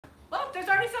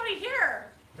we here?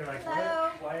 They're like, Hello.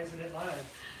 what? Why isn't it live?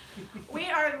 We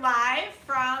are live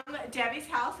from Debbie's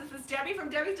house. This is Debbie from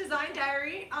Debbie's Design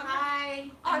Diary. Hi,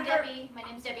 I'm Debbie. My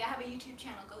name's Debbie. I have a YouTube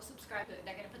channel. Go subscribe to it.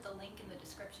 They're going to put the link in the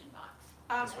description box.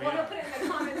 We'll put it in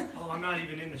the comments. Oh, I'm not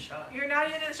even in the shot. You're not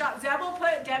even in the shot. Zeb will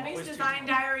put Debbie's Design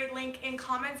Diary link in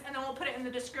comments, and then we'll put it in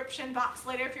the description box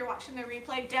later if you're watching the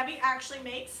replay. Debbie actually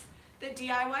makes the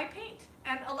DIY paint.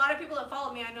 And a lot of people that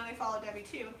follow me, I know they follow Debbie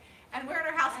too. And we're in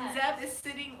her house, and Zeb is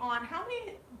sitting on, how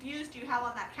many views do you have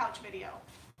on that couch video?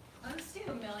 Close to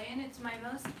 1 million. It's my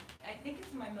most, I think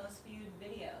it's my most viewed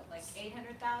video. Like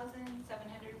 800,000,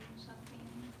 700 something.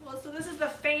 Well, so this is the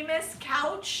famous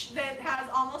couch that has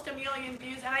almost 1 million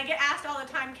views, and I get asked all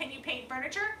the time, can you paint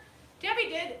furniture? Debbie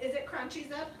did. Is it crunchy,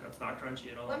 Zeb? That's not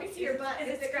crunchy at all. Let me see your butt. Is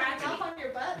it scratched off on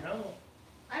your butt? No.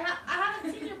 I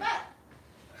haven't seen your butt.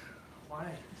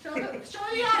 Why? Show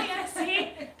the audience.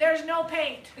 See? There's no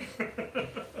paint.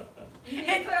 You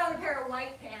can put on a pair of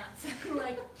white pants.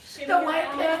 Like The white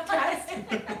pant test.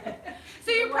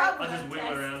 So you're probably I'll just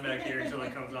wiggle around back here until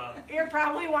it comes off. You're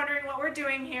probably wondering what we're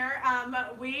doing here.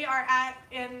 We are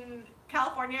in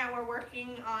California, and we're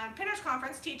working on Pinners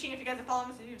Conference teaching. If you guys have followed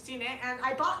us, you've seen it. And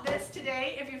I bought this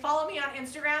today. If you follow me on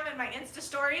Instagram and my Insta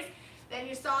stories, then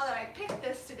you saw that I picked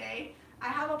this today. I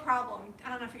have a problem.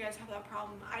 I don't know if you guys have that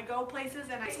problem. I go places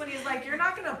and somebody's like, you're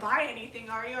not gonna buy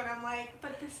anything, are you? And I'm like,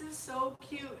 but this is so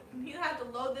cute. And he had to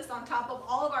load this on top of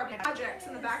all of our projects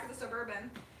in the back of the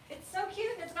Suburban. It's so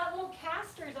cute. It's got little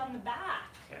casters on the back.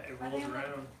 Yeah, it rolls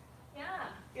around.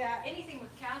 Yeah, anything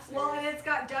with casters. Well, and it's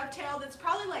got dovetailed. It's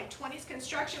probably like 20s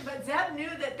construction, but Zeb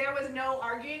knew that there was no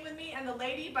arguing with me, and the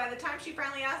lady, by the time she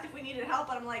finally asked if we needed help,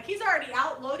 and I'm like, he's already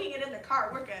out loading it in the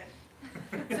car. We're good.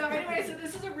 So anyway, so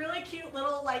this is a really cute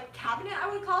little like cabinet, I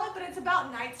would call it, but it's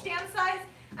about nightstand size.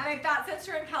 And I thought since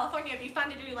we're in California, it'd be fun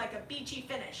to do like a beachy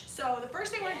finish. So the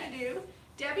first thing we're going to do,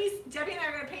 Debbie and I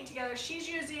are going to paint together. She's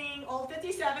using Old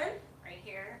 57. Right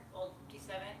here, Old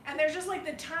 57. And there's just like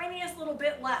the tiniest little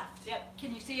bit left. Yep.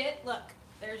 Can you see it? Look,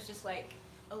 there's just like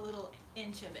a little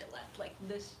inch of it left, like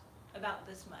this, about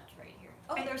this much right here.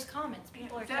 Oh, there's comments.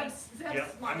 People are saying.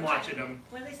 Yep, I'm watching them.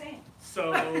 What are they saying?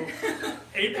 So,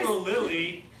 April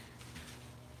Lily,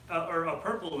 or a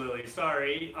Purple Lily,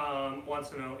 sorry, wants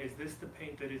to know, is this the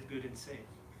paint that is good and safe?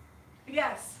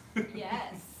 Yes.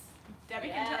 Yes. Debbie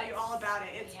can tell you all about it.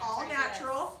 It's all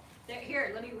natural. Yes.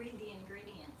 Here, let me read the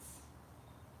ingredients.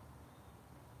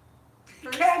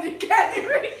 Candy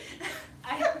read.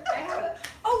 I have.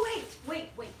 Oh wait.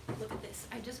 Look at this.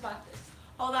 I just bought this.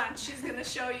 Hold on, she's gonna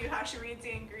show you how she reads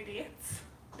the ingredients.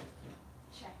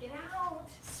 Check it out.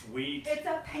 Sweet. It's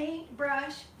a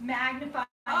paintbrush magnifying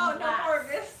glass. glass. No more of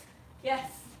this.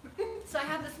 Yes. So I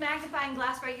have this magnifying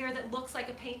glass right here that looks like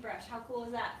a paintbrush. How cool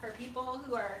is that? For people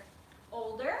who are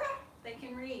older, they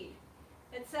can read.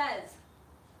 It says,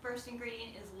 first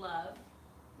ingredient is love,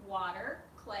 water,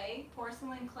 clay,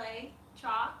 porcelain clay,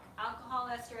 chalk, alcohol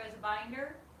ester as a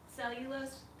binder,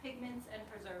 cellulose, pigments, and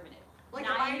preservative. Like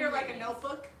a binder, like a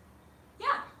notebook?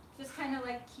 Yeah, just kind of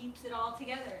like keeps it all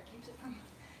together. Keeps it from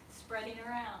spreading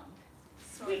around.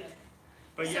 Sweet.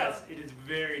 But yes, it is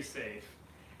very safe.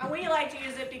 And we like to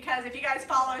use it because if you guys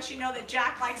follow us, you know that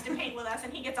Jack likes to paint with us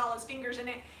and he gets all his fingers in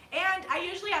it. And I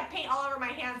usually have paint all over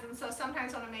my hands, and so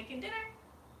sometimes when I'm making dinner,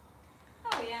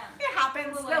 oh yeah, it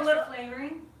happens. A little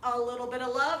flavoring. A little bit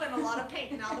of love and a lot of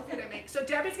paint in all the food I make. So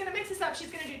Debbie's going to mix this up. She's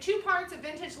going to do 2 parts of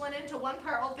vintage linen to 1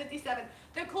 part Old 57.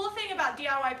 The cool thing about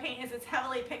DIY paint is it's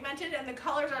heavily pigmented and the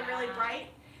colors are really bright.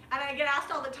 And I get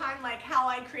asked all the time like how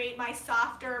I create my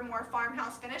softer, more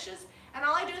farmhouse finishes. And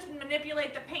all I do is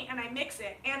manipulate the paint and I mix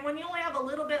it. And when you only have a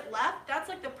little bit left, that's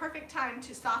like the perfect time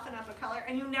to soften up a color.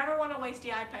 And you never want to waste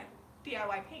DIY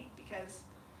paint because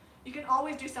you can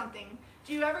always do something.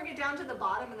 Do you ever get down to the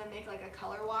bottom and then make like a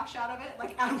color wash out of it?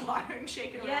 Like add water and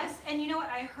shake it around? Yes, and you know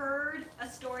what? I heard a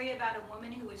story about a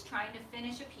woman who was trying to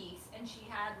finish a piece and she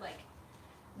had like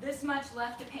this much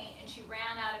left to paint and she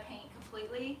ran out of paint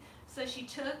completely. So she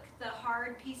took the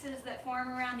hard pieces that form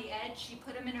around the edge, she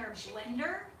put them in her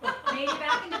blender, made it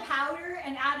back into powder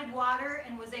and added water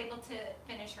and was able to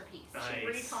finish her piece. Nice. She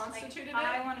reconstituted it?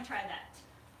 I want to try that.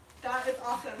 That is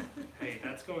awesome. Hey,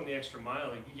 that's going the extra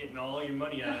mile. You're getting all your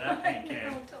money out of that paint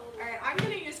can. Totally. All right, I'm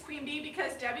going to use Queen Bee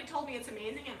because Debbie told me it's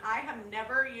amazing, and I have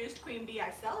never used Queen Bee.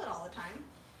 I sell it all the time.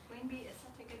 Queen Bee is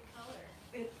such a good color.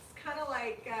 It's kind of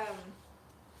like,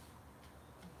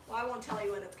 well, I won't tell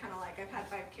you what it's kind of like. I've had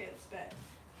 5 kids, but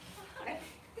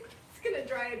it's going to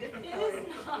dry a different color. It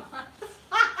is not.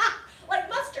 Like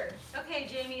mustard. Okay,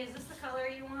 Jamie, is this the color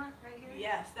you want right here?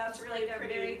 Yes, that's really like a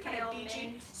pretty, very kind of pale beachy.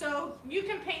 mint. So you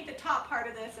can paint the top part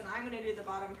of this, and I'm going to do the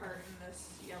bottom part in this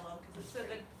yellow because it's So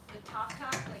pretty. the top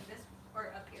like this,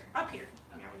 or up here? Up here.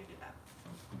 Yeah, we're gonna do that.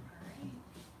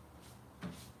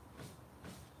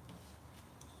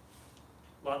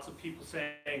 Lots of people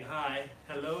saying hi.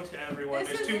 Hello to everyone.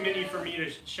 This There's too many for me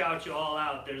to shout you all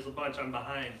out. There's a bunch I'm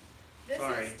behind. This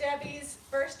Sorry. is Debbie's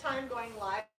first time going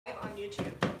live on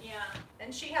YouTube. Yeah.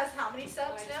 And she has how many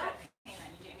subs now? Hang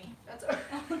on, Jamie. That's all right.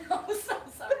 Oh no, so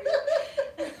sorry.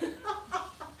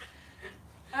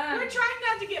 We're trying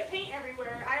not to get paint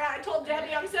everywhere. I told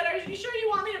Debbie, I said, are you sure you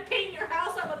want me to paint your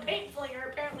house? I'm a paint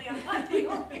flinger. Apparently I'm not the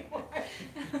only one.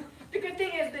 The good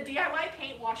thing is the DIY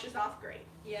paint washes off great.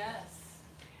 Yes.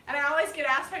 And I always get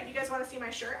asked, hey, do you guys want to see my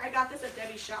shirt? I got this at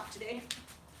Debbie's shop today.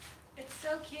 It's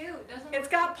so cute, doesn't it? It's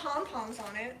got pom-poms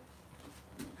on it.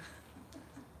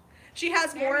 She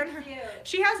has more Very in her cute.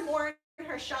 She has more in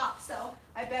her shop, so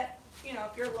I bet, you know,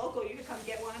 if you're local you could come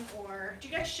get one. Or do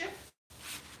you guys ship?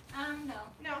 No.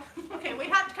 No. Okay, we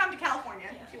have to come to California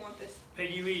if you want this.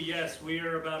 Peggy Lee, yes, we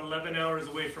are about 11 hours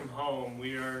away from home.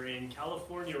 We are in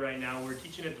California right now. We're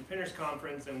teaching at the Pinners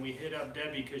Conference, and we hit up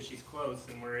Debbie because she's close,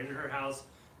 and we're in her house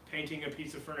painting a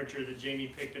piece of furniture that Jamie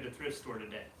picked at a thrift store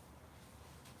today.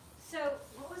 So,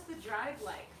 what was the drive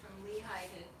like from Lehi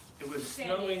to It was San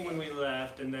snowing Diego? when we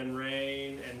left, and then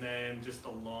rain, and then just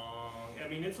a long, I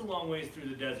mean, it's a long ways through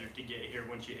the desert to get here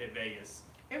once you hit Vegas.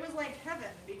 It was like heaven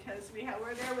because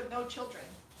we're there with no children.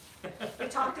 We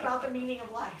talked about the meaning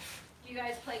of life. Do you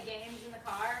guys play games in the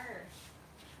car,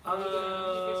 or keep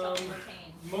yourself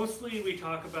entertained? Mostly we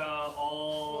talk about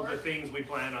all the Work. things we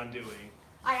plan on doing.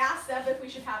 I asked Zeb if we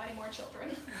should have any more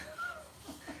children.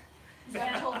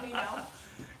 Zeb told me no.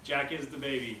 Jack is the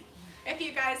baby. If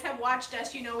you guys have watched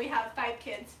us, you know we have 5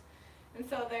 kids. And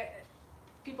so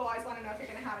people always want to know if you're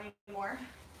going to have any more.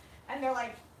 And they're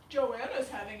like, Joanna's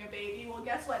having a baby. Well,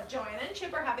 guess what? Joanna and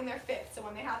Chip are having their 5th. So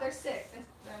when they have their 6th,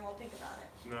 then we'll think about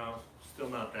it. No, still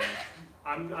not there.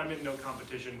 I'm in no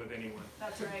competition with anyone.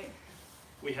 That's right.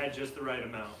 We had just the right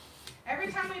amount.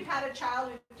 Every time we've had a child,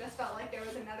 we've just felt like there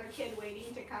was another kid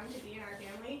waiting to come to be in our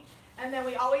family. And then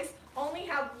we always only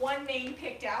have one name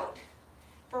picked out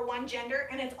for one gender,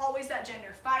 and it's always that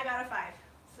gender, 5 out of 5.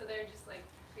 So they're just like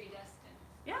predestined.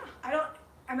 Yeah,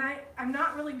 I'm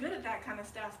not really good at that kind of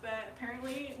stuff, but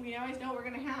apparently we always know what we're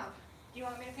gonna have. Do you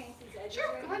want me to paint these edges?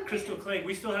 Sure, right go now? ahead. Crystal Clay,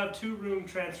 we still have 2-room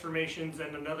transformations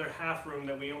and another half-room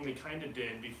that we only kind of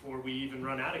did before we even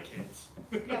run out of kids.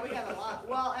 Yeah, we got a lot.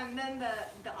 Well, and then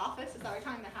the office, is that what we're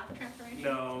talking, the half transformation?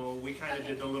 No, we kind of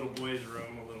did the little boys'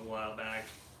 room a little while back.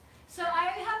 So I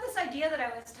have this idea that I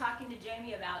was talking to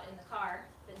Jamie about in the car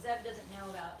that Zeb doesn't know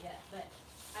about yet, but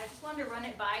I just wanted to run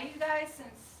it by you guys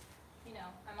since, you know,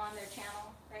 I'm on their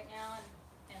channel right now,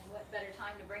 and what better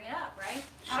time to bring it up, right?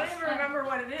 I don't even remember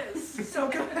what it is.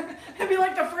 So it'd be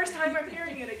like the first time I'm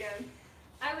hearing it again.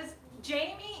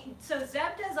 So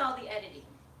Zeb does all the editing,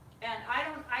 and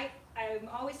I'm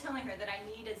always telling her that I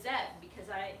need a Zeb because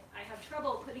I have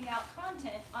trouble putting out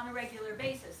content on a regular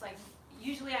basis. Like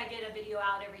usually I get a video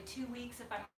out every 2 weeks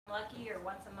if I'm lucky, or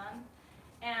once a month.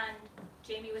 And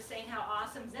Jamie was saying how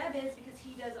awesome Zeb is because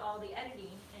he does all the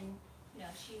editing, and you know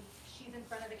she's in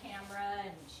front of the camera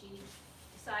and she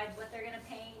decides what they're gonna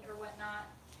paint or whatnot.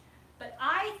 But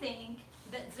I think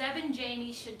that Zeb and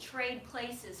Jamie should trade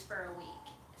places for a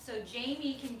week, so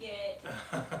Jamie can get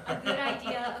a good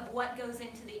idea of what goes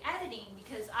into the editing,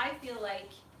 because I feel like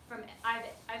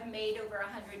I've made over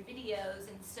 100 videos,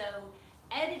 and so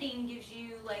editing gives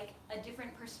you like a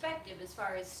different perspective as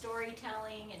far as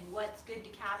storytelling and what's good to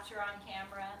capture on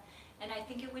camera. And I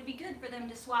think it would be good for them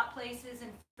to swap places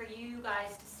and for you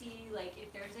guys to see like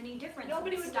if there's any difference.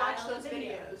 Nobody in the would watch style of those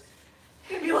video. videos.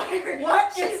 They'd be like,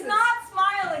 what? She's not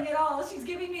smiling at all. She's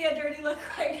giving me a dirty look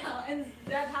right now. And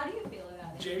Zeb, how do you feel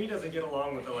about it? Jamie doesn't get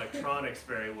along with electronics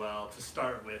very well to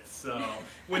start with, so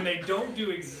when they don't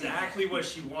do exactly what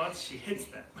she wants, she hits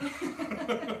them.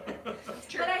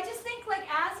 But I just think like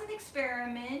as an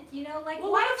experiment, you know, like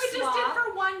Well, what if we just did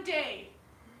for one day?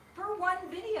 for one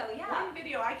video, yeah. One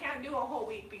video. I can't do a whole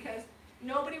week because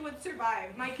nobody would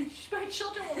survive. My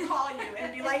children will call you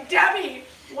and be like, Debbie,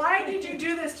 why did you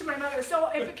do this to my mother? So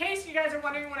if in case you guys are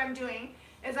wondering what I'm doing,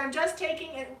 is I'm just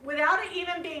taking it, without it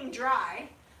even being dry,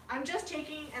 I'm just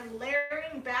taking and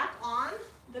layering back on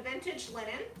the vintage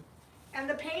linen. And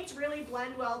the paints really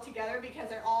blend well together because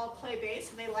they're all clay based,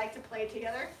 so they like to play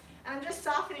together. And I'm just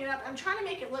softening it up. I'm trying to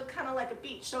make it look kind of like a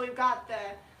beach. So we've got the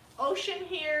ocean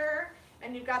here,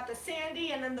 and you've got the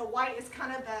sandy, and then the white is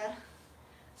kind of the...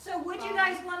 So would you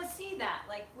guys want to see that,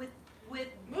 like with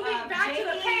Moving back to the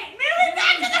Jamie paint. Moving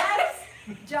back to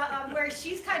the Zeb's where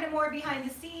she's kind of more behind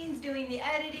the scenes doing the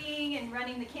editing and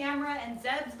running the camera, and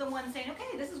Zeb's the one saying,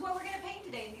 okay, this is what we're going to paint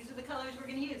today, and these are the colors we're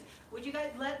going to use. Would you guys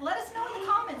let us know in the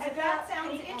comments I if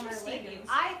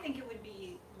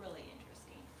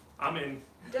I'm in.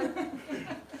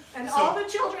 And So- all the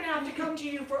children have to come to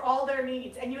you for all their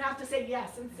needs, and you have to say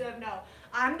yes instead of no.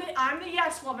 I'm the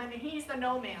yes woman, and he's the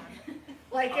no man.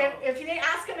 Like if they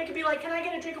ask him, it could be like, "Can I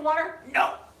get a drink of water?"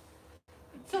 No.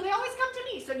 So they always come to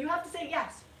me. So you have to say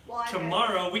yes. Well,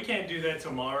 Tomorrow, we can't do that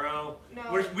tomorrow.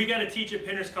 No. We got to teach at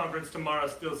Pinners Conference tomorrow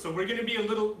still, so we're going to be a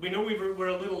little, we know we're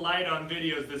a little light on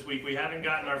videos this week. We haven't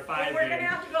gotten our 5 But we're in. gonna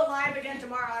have to go live again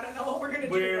tomorrow. I don't know what we're gonna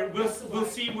do. We'll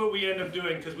see what we end up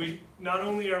doing, because not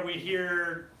only are we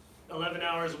here 11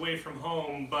 hours away from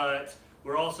home, but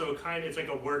we're also it's like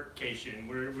a workcation.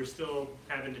 We're still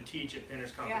having to teach at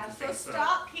Pinners Conference. Yeah, and so things,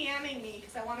 stop PMing me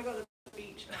because I want to go to the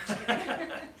beach.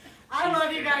 I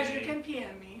love you guys. You can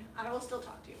PM me. I will still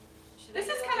talk to you. This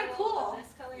is kind of cool.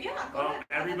 Yeah, go Well, ahead.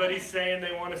 everybody's saying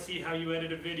they want to see how you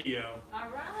edit a video. All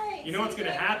right. You know what's going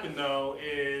to happen though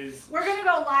is We're gonna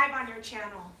go live on your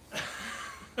channel,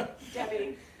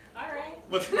 Debbie. All right.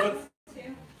 what's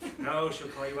Two. no, she'll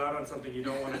call you out on something you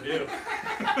don't want to do.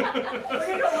 We're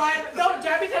gonna go live. No,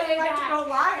 Debbie doesn't like to go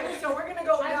live, so we're gonna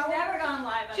go I've live. never gone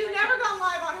live on She's my never channel. gone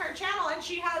live on her channel, and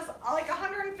she has like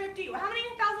 150. How many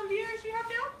thousand viewers do you have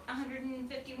now?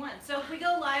 151. So if we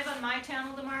go live on my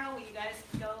channel tomorrow, will you guys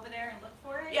go over there and look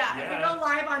for it? Yeah, if we Yeah. go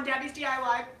live on Debbie's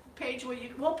DIY page,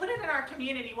 we'll put it in our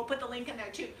community. We'll put the link in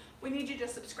there too. We need you to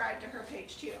subscribe to her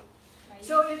page too. Right.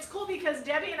 So it's cool because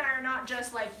Debbie and I are not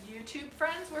just like YouTube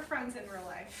friends, we're friends in real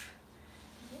life.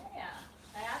 Yeah,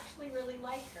 I actually really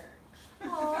like her.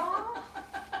 Aww.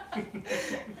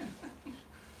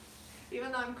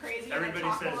 Even though I'm crazy and I Everybody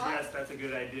talk says a lot. yes, that's a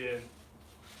good idea.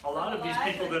 A lot of these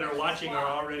Live people that are and watching are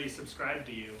wow. already subscribed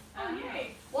to you. Oh,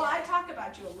 yay. Well, I talk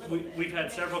about you a little bit. We've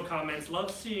had several comments.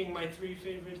 Love seeing my 3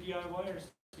 favorite DIYers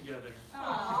together.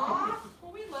 Aww.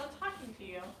 Well, we love talking to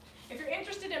you. If you're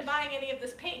interested in buying any of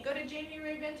this paint, go to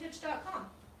jamirayvintage.com.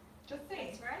 Just saying.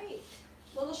 That's right.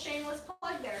 Little shameless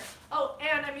plug there. Oh,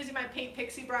 and I'm using my Paint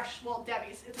Pixie brush. Well,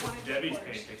 Debbie's. It's 1 Debbie's 3/4.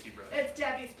 Paint Pixie brush. It's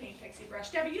Debbie's Paint Pixie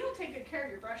brush. Debbie, you don't take good care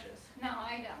of your brushes. No,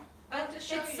 I don't. I'll But just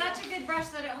show it's you. such a good brush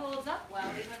that it holds up well,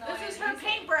 even though This is I her use it.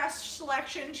 paintbrush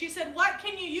selection. She said, "What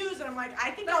can you use?" And I'm like,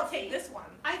 "I think I'll take this one."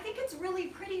 I think it's really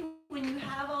pretty when you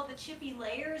have all the chippy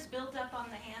layers built up on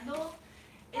the handle.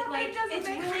 Yeah, but it doesn't It's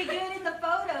make- really good in the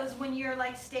photos when you're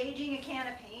like staging a can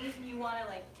of paint and you want to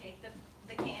like take the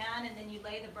can and then you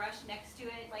lay the brush next to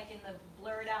it like in the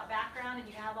blurred out background and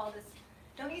you have all this.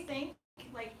 Don't you think?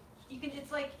 Like you can.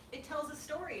 It's like it tells a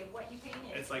story of what you painted.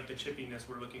 It's like the chippiness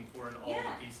we're looking for in all Yeah.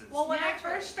 the pieces. Well, when I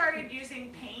Naturally. first started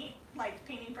using paint, like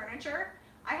painting furniture,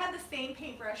 I had the same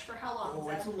paintbrush for how long? Oh,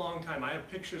 it's a long time. I have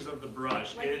pictures of the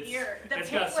brush. Like a year. The it's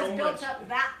paint got was so built much. up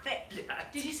that thick. Yeah.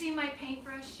 Did you see my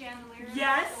paintbrush chandelier?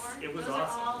 Yes. store? It was Those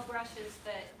awesome. are all brushes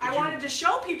that. I Did you- wanted to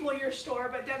show people your store,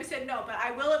 but Debbie said no, but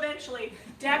I will eventually.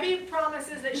 Debbie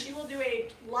promises that she will do a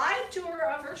live tour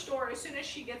of her store as soon as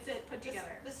she gets it put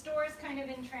together. The store is kind of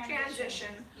in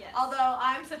transition. Yes. Although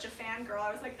I'm such a fangirl,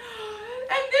 I was like,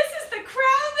 and this is the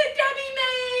crown that Debbie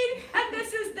made, and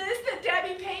this is this that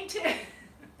Debbie painted.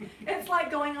 It's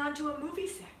like going on to a movie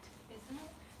set. Isn't it?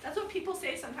 That's what people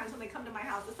say sometimes when they come to my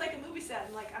house. It's like a movie set,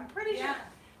 and like I'm pretty sure Yeah.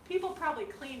 people probably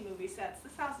clean movie sets.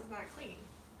 This house is not clean.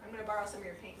 I'm gonna borrow some of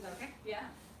your paint. Is that okay? Yeah.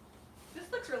 This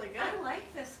looks really good. I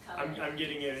like this color. I'm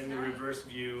getting it in the Nice. reverse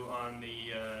view on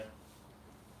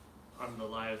the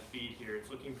live feed here. It's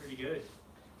looking pretty good.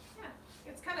 Yeah,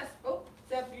 it's kind of. Oh,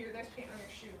 Deb, there's paint on your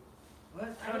shoe.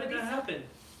 What? How did that happen?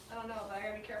 I don't know, but I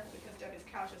gotta be careful because Debbie's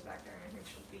couch is back there, and I think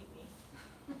she'll beat me.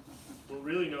 We'll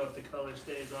really know if the color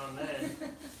stays on then.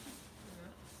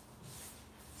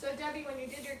 So Debbie, when you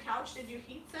did your couch, did you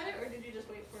heat set it or did you just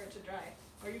wait for it to dry?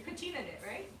 Or you patinaed it,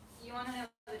 right? You want to know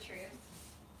the truth?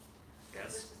 This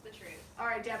Yes. is the truth. All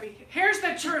right, Debbie. Here's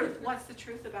the truth. What's the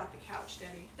truth about the couch,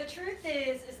 Debbie? The truth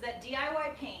is that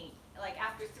DIY paint, like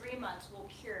after 3 months, will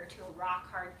cure to a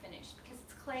rock hard finish because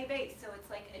it's clay based, so it's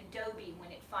like adobe when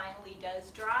it finally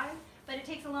does dry. But it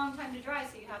takes a long time to dry,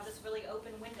 so you have this really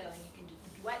open window, and you can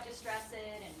wet distress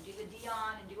it and do the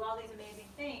Dion and do all these amazing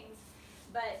things.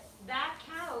 But that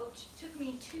couch took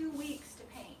me 2 weeks to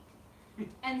paint.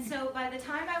 And so by the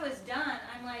time I was done,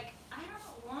 I'm like, I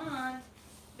don't want,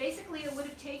 basically it would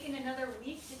have taken another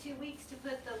week to 2 weeks to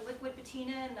put the liquid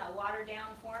patina and the watered down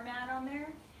format on there.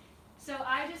 So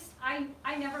I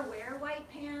never wear white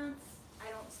pants.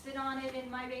 I don't sit on it in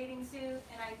my bathing suit.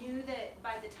 And I knew that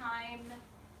by the time,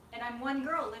 and I'm one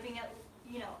girl living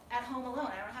at home alone.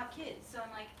 I don't have kids. So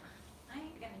I'm like, I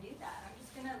ain't gonna do that. I'm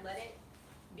just gonna let it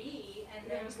be. And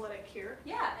Then then just let it cure.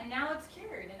 yeah, and now it's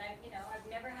cured, and I've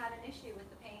never had an issue with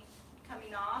the paint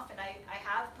coming off, and I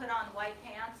have put on white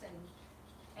pants and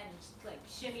like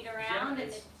shimmied around, and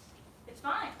it's- it's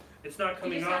fine. It's not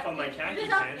coming off on my khaki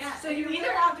just have- pants. Yeah. So you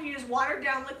either have to use watered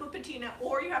down liquid patina,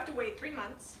 or you have to wait 3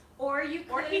 months. Or you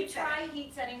Or could heat try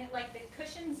heat setting it, like the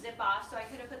cushions zip off, so I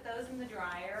could have put those in the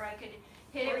dryer. I could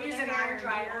hit Or it with use a an hair iron.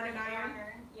 dryer. You own an and iron?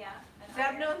 Yeah. an Zeb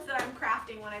iron. knows that I'm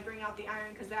crafting when I bring out the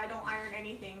iron because I don't iron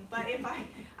anything. But if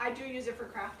I do use it for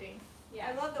crafting. Yeah.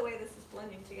 I love the way this is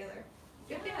blending together.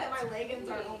 Good thing Yeah, that my it's leggings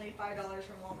are pretty. only $5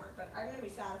 from Walmart, but I'm gonna be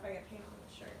sad if I get paint on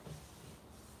this shirt.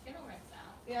 It'll rinse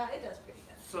out. Yeah, it does pretty good.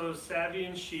 So Savvy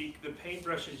and Chic, the paint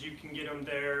brushes, you can get them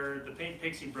there, the paint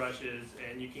pixie brushes,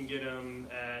 and you can get them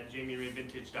at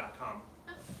jamirayvintage.com.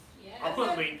 Yeah. I'll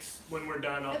put links when we're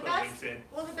done. I'll The put best- links in.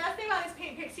 Well, the best thing about these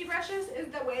paint pixie brushes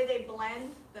is the way they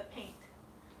blend the paint.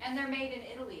 And they're made in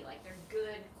Italy, like they're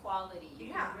good quality. You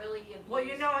Yeah. can really abuse. Well,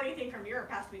 you know anything from Europe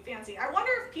has to be fancy. I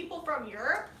wonder if people from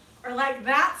Europe are like,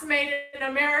 that's made in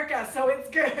America, so it's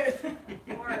good.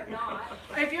 Or not.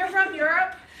 If you're from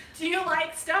Europe, do you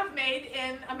like stuff made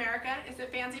in America? Is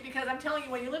it fancy? Because I'm telling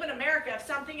you, when you live in America, if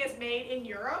something is made in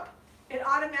Europe, it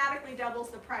automatically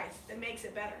doubles the price. It makes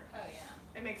it better. Oh yeah.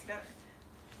 It makes it better.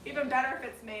 Even better if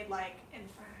it's made like in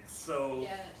France. So,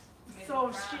 Yes. Made So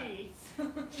in she.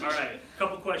 all right,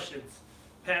 couple questions.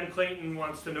 Pam Clayton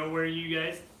wants to know where you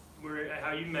guys,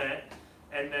 how you met,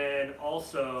 and then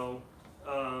also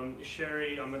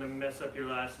Sherry. I'm gonna mess up your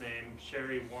last name.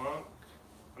 Sherry Wonk,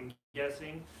 I'm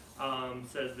guessing,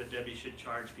 says that Debbie should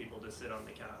charge people to sit on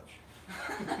the couch.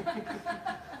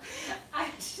 I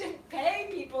should pay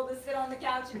people to sit on the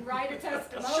couch and write a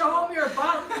testimonial. Show them your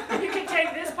bum. You can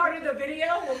take this part of the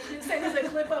video. We'll send us a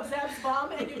clip of Zeb's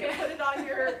bum, and you can put it on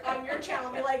your channel.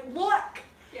 And be like, look,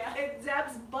 Yeah. it's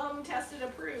Zeb's bum tested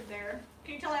approved. There.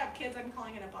 Can you tell I have kids? I'm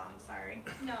calling it a bum. Sorry.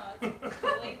 No, it's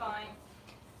totally fine.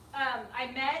 I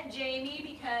met Jamie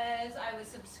because I was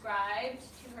subscribed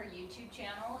to her YouTube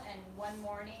channel, and one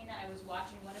morning I was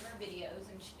watching one of her videos,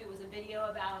 and it was a video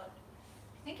about,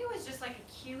 I think it was just like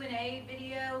a Q&A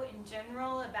video in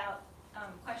general about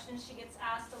questions she gets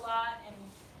asked a lot, and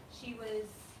she was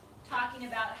talking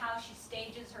about how she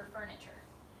stages her furniture.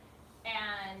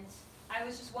 And I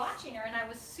was just watching her, and I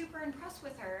was super impressed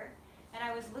with her, and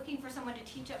I was looking for someone to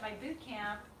teach at my boot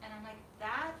camp, and I'm like,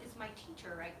 that is my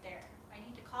teacher right there. I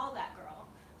need to call that girl.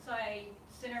 So I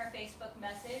sent her a Facebook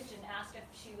message and asked if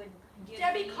she would give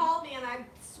Debbie me, called me, and I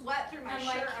sweat through my I'm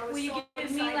shirt. like, I was will you so give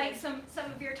excited. me like some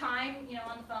of your time, you know,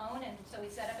 on the phone? And so we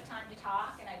set up a time to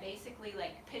talk, and I basically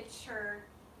like pitched her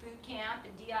boot camp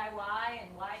and DIY and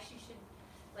why she should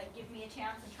like give me a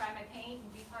chance and try my paint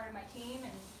and be part of my team.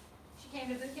 And she came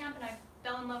to boot camp, and I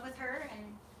fell in love with her, and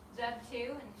Zeb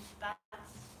too, and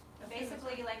that's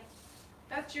basically like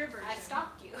That's your version. I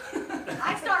stalked you.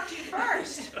 I stalked you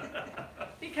first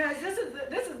because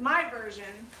this is my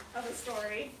version of the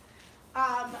story.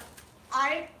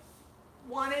 I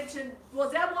wanted to. Well,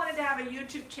 Zeb wanted to have a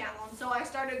YouTube channel, and so I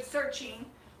started searching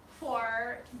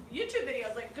for YouTube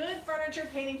videos, like good furniture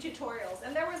painting tutorials,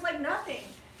 and there was like nothing.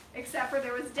 Except for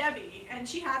there was Debbie, and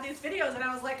she had these videos, and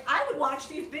I was like, I would watch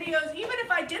these videos even if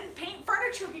I didn't paint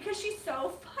furniture because she's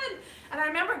so fun. And I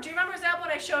remember, do you remember Zeb when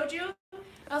I showed you?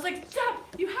 I was like, Zeb,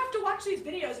 you have to watch these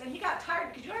videos. And he got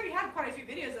tired because you already had quite a few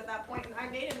videos at that point, and I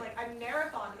made him like, I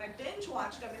marathoned and I binge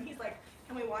watched them, and he's like,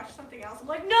 can we watch something else? I'm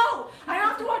like, no, I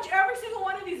have to watch every single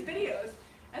one of these videos.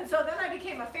 And so then I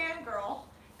became a fangirl.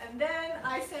 And then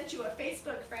I sent you a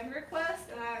Facebook friend request,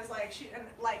 and I was like, and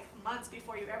like months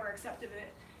before you ever accepted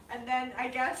it. And then I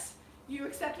guess you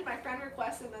accepted my friend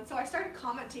request, and then so I started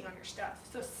commenting on your stuff.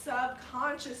 So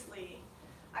subconsciously,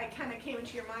 I kind of came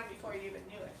into your mind before you even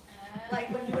knew it. Like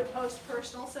when you would post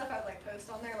personal stuff, I would like post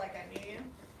on there like I knew you.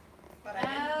 But I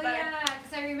didn't. Oh But yeah,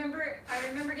 because I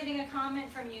remember getting a comment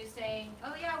from you saying,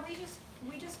 "Oh yeah,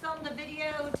 we just filmed a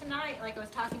video tonight." Like I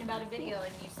was talking about a video,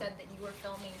 and you said that you were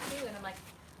filming too, and I'm like,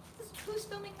 who's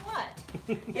filming what?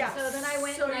 yeah. So then I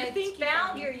went So and you I think you found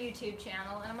found your YouTube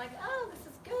channel, and I'm like, oh, this is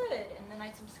good. And then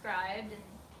I subscribed, and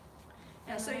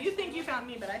Yeah, so you think you found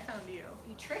me, but I found you.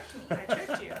 you tricked me. I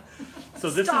tricked you. So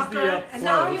this Stalker, is the and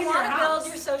Now now you in flow. your want to house. build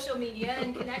your social media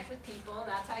and connect with people.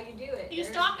 That's how you do it. You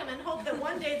There's- stalk them and hope that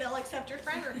one day they'll accept your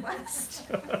friend request.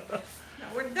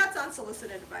 No, that's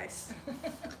unsolicited advice.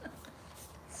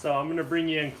 So I'm gonna bring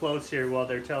you in close here while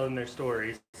they're telling their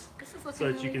stories, This is looking so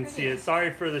that you really can see pretty. it.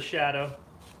 Sorry for the shadow.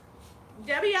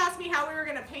 Debbie asked me how we were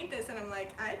going to paint this, and I'm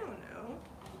like, I don't know.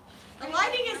 The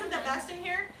lighting isn't the best in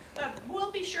here, but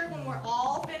we'll be sure when we're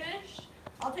all finished.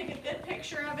 I'll take a good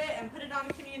picture of it and put it on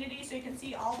community so you can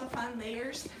see all the fun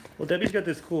layers. Well, Debbie's got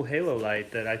this cool halo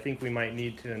light that I think we might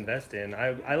need to invest in.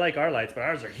 I like our lights, but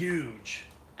ours are huge.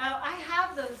 Oh, I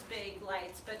have those big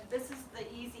lights, but this is the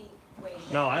easy way.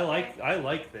 No, I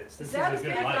like this. This is a Zeb's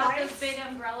good good light. I've got lights. those big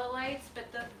umbrella lights,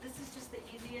 but this is just the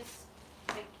easiest just,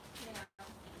 like, you know.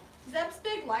 Zeb's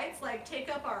big lights like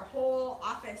take up our whole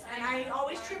office, and I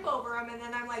always trip over them, and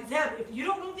then I'm like, Zeb, if you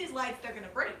don't move these lights, they're gonna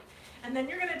break. And then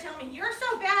you're gonna tell me you're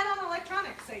so bad on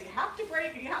electronics, so you have to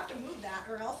break, or you have to move that,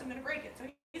 or else I'm gonna break it. So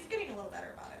he's getting a little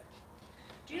better about it.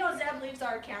 Do you know Zeb leaves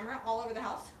our camera all over the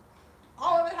house?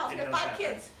 All over the house. We have 5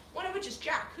 kids, one of which is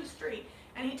Jack, who's 3,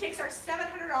 and he takes our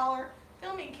 $700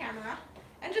 filming camera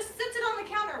and just sits it on the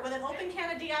counter with an open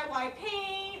can of DIY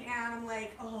paint, and I'm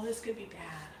like, oh, this could be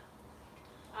bad.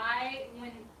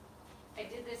 When I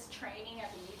did this training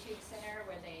at the YouTube Center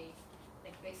where they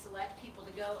select people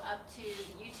to go up to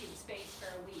the YouTube space for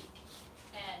a week,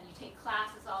 and you take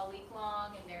classes all week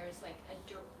long, and there's like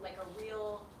a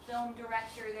real film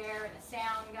director there and a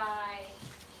sound guy,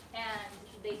 and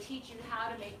they teach you how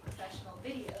to make professional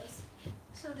videos.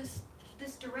 So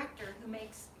this director who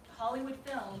makes Hollywood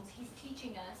films, he's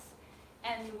teaching us,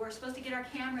 and we're supposed to get our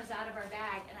cameras out of our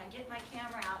bag, and I get my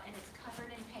camera out, and it's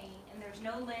covered in paint, and there's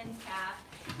no lens cap,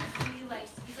 and he's like,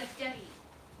 Debbie,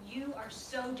 you are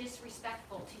so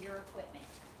disrespectful to your equipment.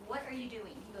 What are you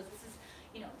doing? He goes,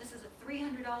 this is a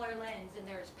 $300 lens, and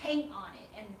there's paint on it,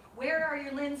 and where are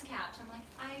your lens caps? I'm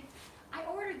like, I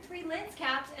ordered 3 lens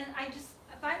caps, and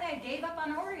finally I gave up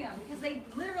on ordering them, because they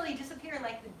literally disappear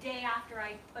like the day after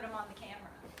I put them on the camera.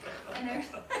 And there's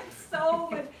so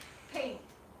much paint.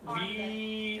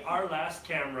 Our last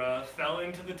camera fell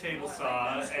into the table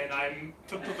saw, and I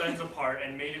took the lens apart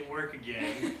and made it work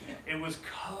again. It was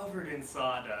covered in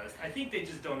sawdust. I think they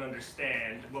just don't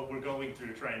understand what we're going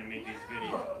through trying to make these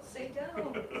videos. They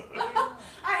don't.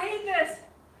 I hate this.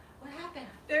 What happened?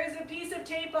 There's a piece of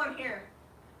tape on here.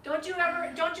 Don't you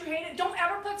hate it? Don't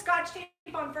ever put Scotch tape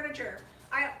on furniture.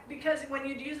 Because when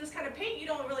you use this kind of paint, you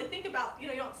don't really think about, you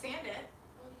don't sand it.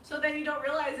 So then you don't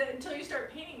realize it until you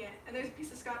start painting it, and there's a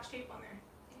piece of Scotch tape on there.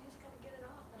 You just gotta get it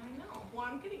off. I know. Well,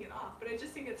 I'm getting it off, but I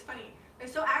just think it's funny.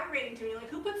 It's so aggravating to me. Like,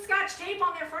 who puts Scotch tape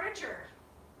on their furniture?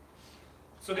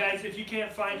 So guys, if you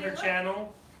can't find her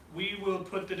channel, we will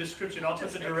put the description. I'll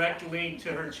put the direct link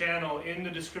to her channel in the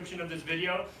description of this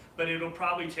video, but it'll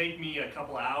probably take me a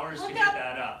couple hours to get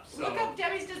that up. So look up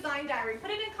Debbie's design diary. Put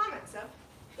it in comments, Seb.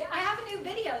 Yeah, I have a new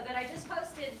video that I just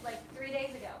posted like 3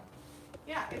 days ago.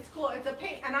 Yeah, it's cool. It's a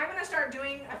paint, and I'm gonna start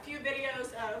doing a few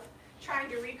videos of trying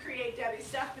to recreate Debbie's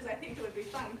stuff because I think it would be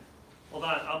fun. Hold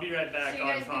on, I'll be right back so on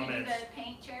you guys comments. gonna do the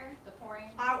paint chair, the pouring?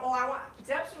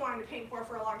 Zeb's wanted to paint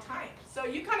for a long time. So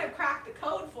you kind of cracked the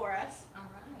code for us. All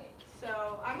right.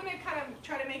 So I'm gonna kind of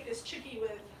try to make this chicky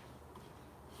with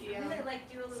the. I'm gonna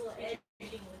like do a little edging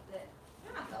with it.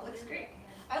 Yeah, that looks great.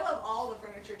 I love all the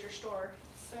furniture to store.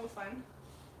 It's so fun.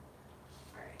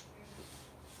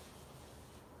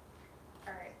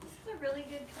 All right. This is a really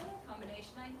good color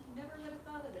combination. I never would have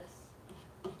thought of this.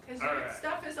 Because your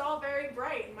stuff is all very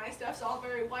bright and my stuff's all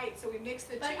very white, so we mix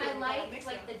the two. But I like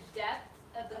the depth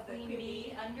of the queen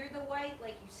bee under the white.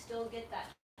 Like you still get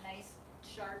that nice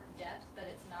sharp depth, but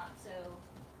it's not so.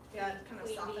 Yeah, it kind of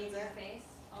softens in your face.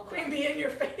 Queen bee in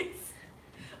your face.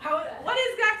 What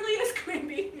exactly is queen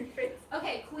bee in your face?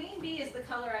 Okay, queen bee is the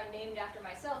color I named after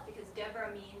myself because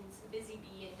Deborah means busy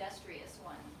bee, industrious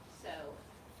one. So.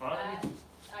 Fun.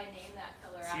 I named that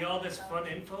color See after all this myself.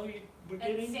 fun info we're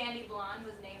And getting? sandy blonde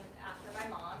was named after my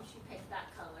mom. She picked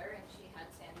that color and she had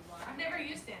sandy blonde. I've never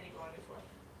used sandy blonde before.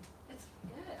 It's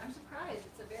good. I'm surprised.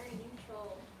 It's a very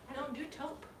neutral. I don't do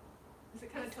taupe. Is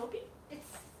it kind of taupey? It's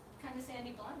kind of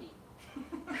sandy blondie.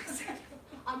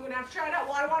 I'm gonna have to try it out.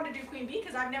 Well, I wanted to do queen bee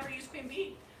because I've never used queen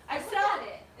bee. Look at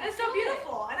it. And it's so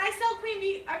beautiful. And I sell queen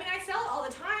bee. I mean, I sell it all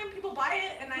the time. People buy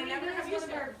it, and I never have used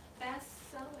it. One of our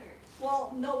best sellers.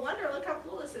 Well, no wonder. Look how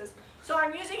cool this is. So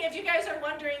I'm using, if you guys are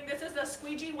wondering, this is a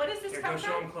squeegee. What is this Here, come go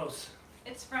show from? them close.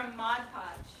 It's from Mod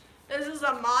Podge. This is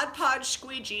a Mod Podge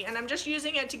squeegee, and I'm just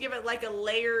using it to give it like a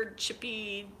layered,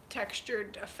 chippy,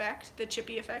 textured effect, the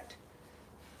chippy effect.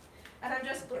 And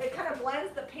it kind of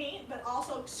blends the paint, but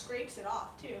also scrapes it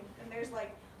off too. And there's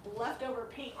like leftover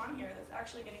paint on here that's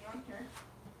actually getting on here.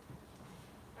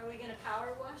 Are we gonna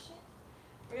power wash it?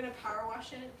 We're gonna power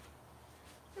wash it.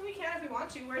 And we can if we want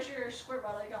to. Where's your squirt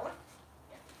bottle? You got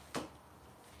one?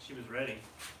 She was ready.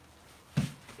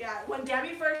 Yeah, when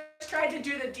Debbie first tried to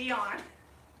do the Dion,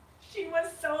 she was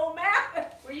so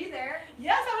mad. Were you there?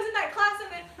 Yes, I was in that class,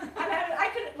 and I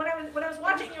could when I was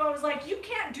watching you, I was like, you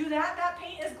can't do that. That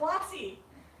paint is glossy.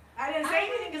 I didn't say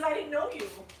anything because I didn't know you.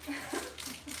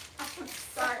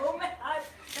 Sorry. Oh my God.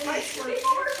 And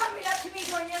People were coming up to me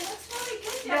going, it looks really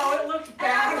good. No, it looked And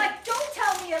bad. I'm like, don't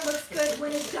tell me it looks good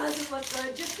when it doesn't look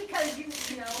good, just because you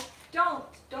know,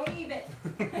 don't even.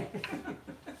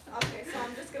 Okay, so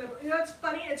I'm just gonna, it's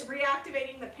funny, it's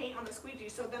reactivating the paint on the squeegee,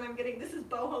 so then I'm getting, this is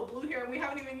boho blue here, and we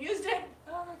haven't even used it.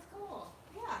 Oh, Oh, that's cool.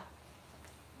 Yeah.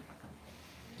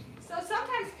 So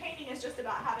sometimes painting is just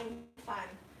about having fun.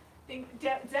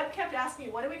 Deb kept asking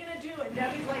me, what are we going to do? And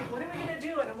Debbie's like, what are we going to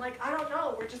do? And I'm like, I don't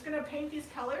know. We're just going to paint these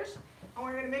colors, and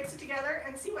we're going to mix it together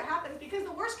and see what happens. Because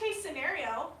the worst case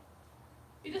scenario,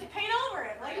 you just paint over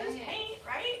it. Like, you just paint,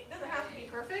 right? It doesn't have to be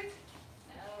perfect.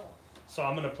 No. So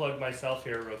I'm going to plug myself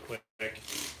here real quick.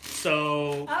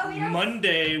 So yes.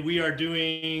 Monday we are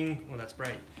doing, well, that's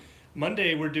bright.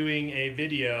 Monday we're doing a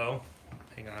video.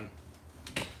 Hang on.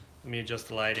 Let me adjust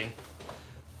the lighting.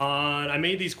 I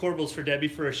made these corbels for Debbie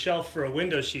for a shelf for a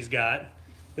window she's got.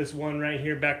 This one right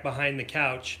here back behind the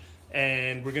couch.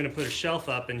 And we're going to put a shelf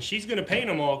up, and she's going to paint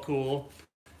them all cool.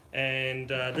 And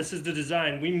this is the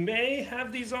design. We may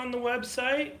have these on the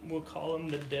website. We'll call them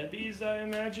the Debbies, I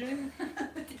imagine.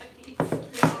 We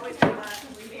always do that.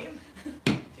 We name.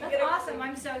 That's awesome.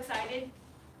 I'm so excited.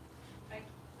 I'm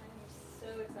so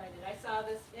excited. I saw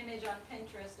this image on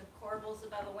Pinterest of corbels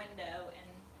above a window, and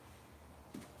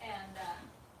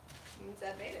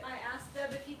Zeb made it. I asked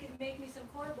Deb if he could make me some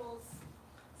corbels.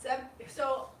 Zeb,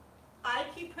 so I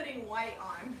keep putting white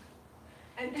on,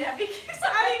 and Debbie keeps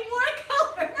adding more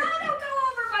color. No, don't go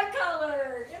over my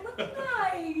color. It looks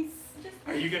nice.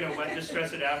 Are you going to wet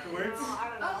distress it afterwards? No, I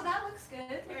don't know. Oh, that looks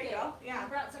good. There you go. Yeah. I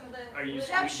brought some of the. Are you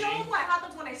Deb, show them what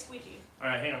happens when I squeegee. All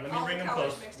right, hang on. Let me All bring the them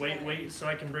colors close. mixed Wait, together. wait, so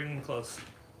I can bring them close.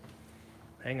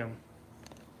 Hang on.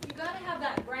 You gotta have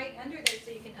that bright under there so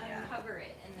you can Yeah. uncover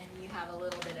it, and then you have a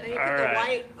little bit Then of. you All put the right.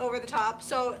 white over the top.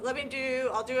 So let me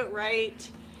I'll do it right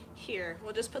here.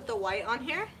 We'll just put the white on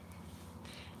here.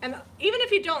 And even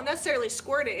if you don't necessarily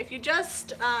squirt it, if you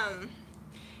just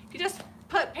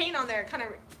put paint on there, kind of.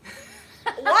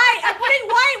 White! I'm putting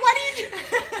white! What are you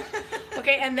doing?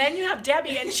 Okay, and then you have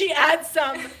Debbie, and she adds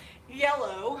some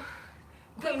yellow.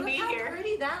 But Queen look bee how here.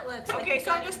 pretty that looks. Okay,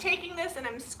 so I'm just taking this and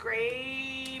I'm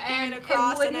scraping and it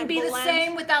across, it wouldn't and be I the blend.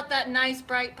 same without that nice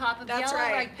bright pop of That's yellow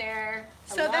right. there.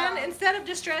 So then, Hello. instead of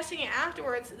distressing it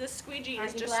afterwards, this squeegee Aren't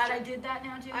is you just. glad I did that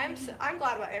now, Jimmy? I'm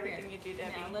glad about everything you do,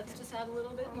 Debbie. Now let's just add a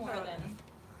little bit more then.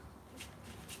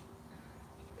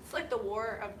 It's like the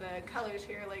war of the colors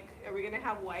here. Like, are we gonna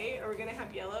have white? Are we gonna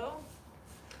have yellow?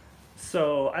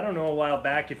 So I don't know, a while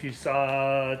back if you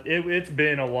saw, it's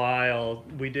been a while,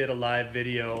 we did a live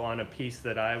video on a piece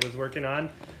that I was working on,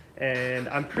 and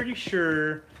I'm pretty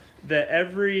sure that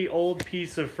every old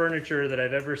piece of furniture that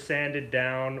I've ever sanded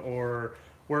down or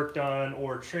worked on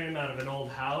or trimmed out of an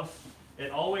old house, it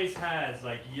always has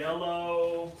like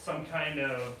yellow, some kind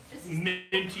of This is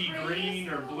minty the green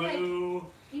or prettiest little, blue.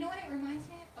 You know what it reminds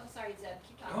me of? Oh, sorry, Zeb.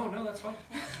 Keep talking. Oh no, that's fine.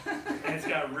 And it's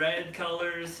got red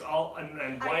colors, all and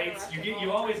I whites. interrupt You it all you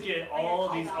the always time. get I get all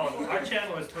called these. out Oh, for our it.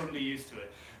 channel is totally used to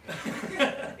it.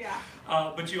 Yeah.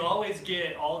 But you always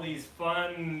get all these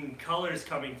fun colors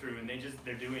coming through, and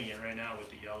they're doing it right now with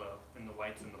the yellow and the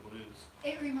whites and the blues.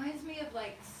 It reminds me of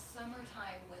like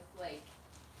summertime with like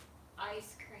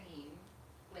ice cream,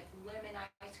 like lemon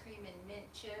ice cream and mint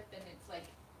chip, and it's like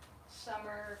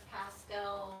summer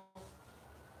pastel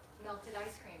melted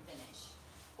ice cream finish.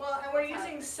 Well, and we're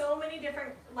using so many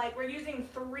different, like we're using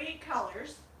 3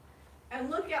 colors, and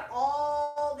look at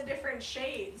all the different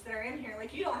shades that are in here.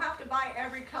 Like, you don't have to buy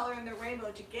every color in the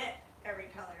rainbow to get every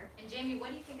color. And Jamie,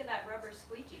 what do you think of that rubber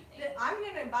squeegee thing? I'm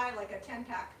gonna buy like a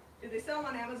 10-pack. Do they sell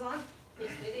them on Amazon? Yes,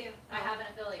 they do. I have an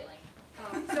affiliate link.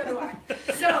 So do I.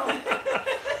 So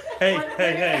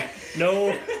Hey,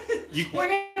 no, you. we're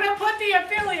gonna put the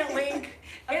affiliate link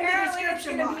in the Apparently it's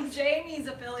description gonna be box. Jamie's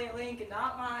affiliate link and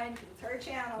not mine, because it's her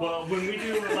channel. Well, when we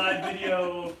do a live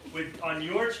video on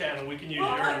your channel, we can use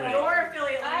We'll your put link. your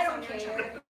affiliate I links don't on your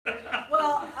channel. care.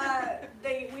 Well,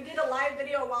 we did a live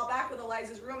video a while back with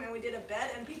Eliza's room, and we did a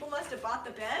bed, and people must have bought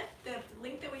the bed, the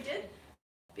link that we did,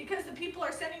 because the people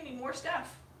are sending me more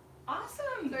stuff.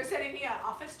 Awesome. They're sending me an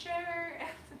office chair and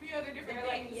a few other different They're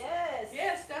like, things. yes.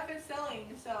 Yes, stuff is selling.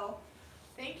 So,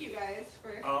 thank you guys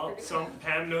for. Oh, for so doing that.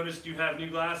 Pam noticed you have new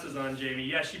glasses on, Jamie.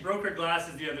 Yeah, she broke her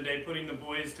glasses the other day putting the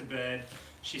boys to bed.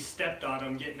 She stepped on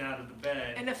them getting out of the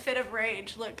bed. In a fit of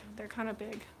rage. Look, they're kind of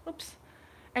big. Oops.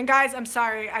 And guys, I'm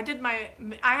sorry. I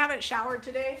haven't showered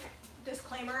today.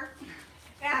 Disclaimer.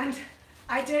 And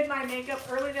I did my makeup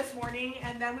early this morning,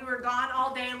 and then we were gone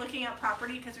all day looking at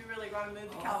property because we really want to move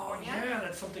to California. Oh, yeah,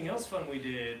 that's something else fun we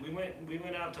did. We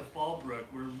went out to Fallbrook.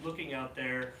 We're looking out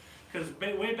there because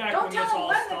way back Don't when tell this them all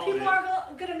when the started. people are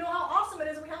going to know how awesome it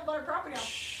is we have our property on.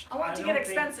 Shh, I want it to don't get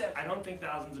think- expensive. I don't think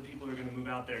thousands of people are going to move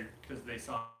out there because they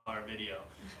saw our video.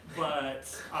 But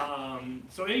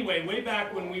so anyway, way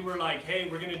back when we were like, hey,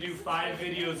 we're going to do 5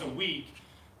 videos a week,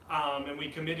 and we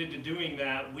committed to doing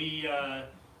that.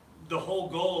 the whole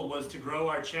goal was to grow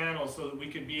our channel so that we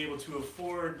could be able to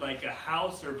afford like a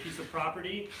house or a piece of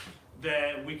property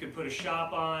that we could put a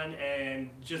shop on and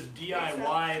just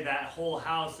DIY that whole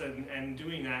house and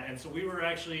doing that. And so we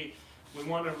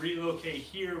want to relocate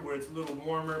here where it's a little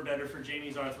warmer, better for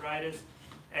Jamie's arthritis.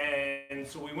 And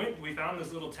so we found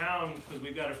this little town because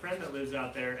we've got a friend that lives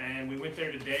out there, and we went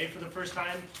there today for the first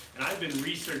time, and I've been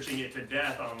researching it to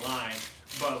death online,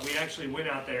 but we actually went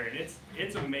out there and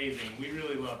it's amazing. We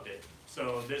really loved it.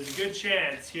 So there's a good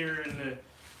chance here in the,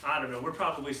 I don't know, we're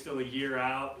probably still a year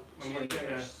out, and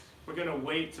we're gonna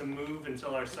wait to move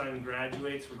until our son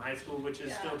graduates from high school, which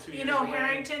is still 2 years away.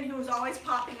 Harrington, who's always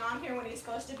popping on here when he's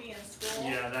supposed to be in school.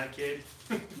 Yeah, that kid.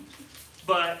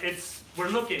 But we're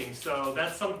looking, so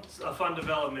that's a fun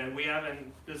development.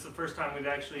 This is the first time we've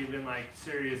actually been like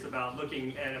serious about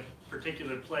looking at a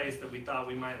particular place that we thought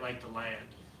we might like to land.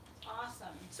 Awesome.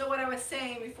 So what I was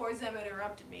saying before Zeb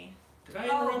interrupted me. Did I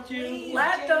interrupt you? Please,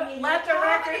 Let the Jamie, record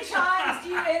how many times do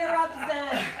you interrupt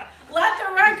them? Let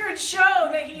the record show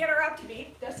that he interrupted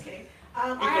me. Just kidding.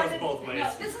 It goes both ways.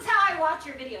 No, this is how I watch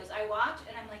your videos. I watch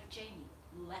and I'm like, Jamie,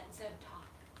 let Zeb talk.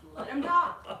 Let him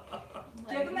talk.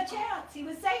 Give him a chance. He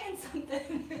was saying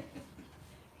something.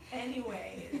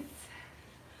 Anyways,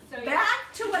 So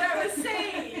back to what I was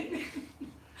saying.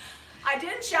 I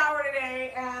didn't shower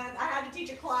today, and I had to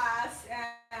teach a class,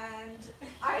 and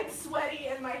I'm sweaty,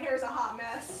 and my hair's a hot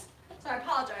mess. So I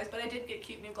apologize, but I did get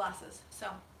cute new glasses. So,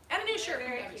 and a new shirt.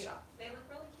 Very from Debi cute. Shop. They look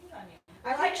really cute on you.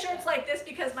 I like shirts like this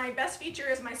because my best feature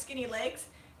is my skinny legs.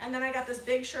 And then I got this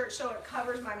big shirt so it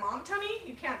covers my mom tummy.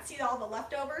 You can't see all the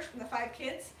leftovers from the 5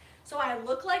 kids. So I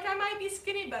look like I might be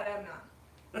skinny, but I'm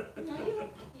not. No,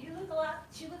 you look a lot.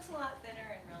 She looks a lot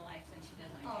thinner in real life than she does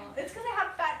on camera. It's because I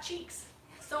have fat cheeks.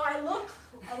 So I look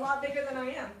a lot bigger than I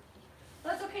am.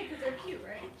 That's okay because they're cute,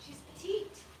 right? She's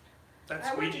petite. That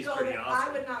I wouldn't squeegee's go pretty that, awesome.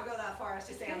 I would not go that far as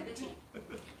to say I'm petite.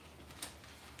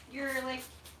 You're like,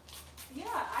 yeah,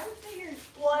 I would say you're.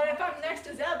 Well, if I'm next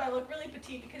to Zeb, I look really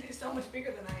petite because he's so much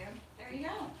bigger than I am. There you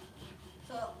go.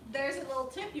 So there's a little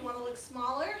tip. You want to look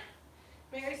smaller?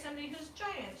 Marry somebody who's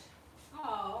giant.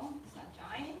 Oh, it's not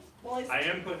giant. Well, he's I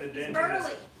am putting a dent in Burly.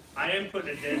 this. I am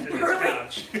putting a dent in this Burly.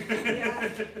 couch. Yeah,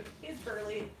 he's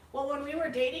burly. Well, when we were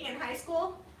dating in high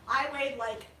school, I weighed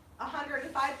like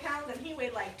 105 pounds and he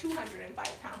weighed like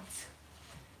 205 pounds.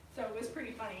 So it was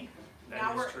pretty funny.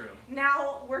 That is true.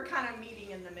 Now we're kind of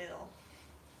meeting in the middle.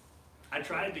 I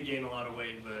tried to gain a lot of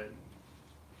weight, but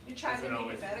You tried to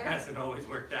make it better. hasn't always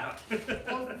worked out.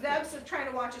 Well, Zeb's trying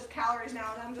to watch his calories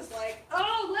now, and I'm just like,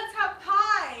 oh, let's have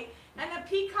pie and a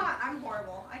pecan. I'm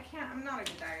horrible. I'm not a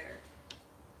good dieter.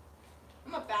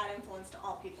 I'm a bad influence to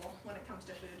all people when it comes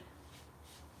to food.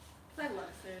 I love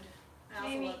food. I also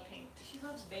Jamie, love paint. She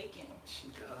loves bacon. She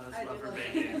does I love do her love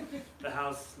bacon. The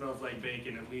house smells like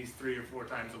bacon at least 3 or 4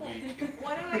 times a week.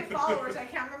 One of my followers, I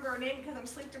can't remember her name because I'm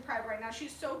sleep deprived right now.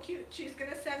 She's so cute. She's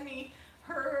gonna send me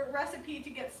her recipe to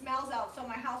get smells out so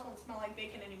my house won't smell like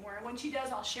bacon anymore. And when she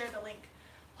does, I'll share the link.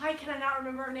 Why can I not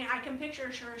remember her name? I can picture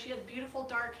her. She has beautiful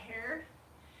dark hair,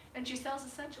 and she sells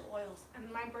essential oils.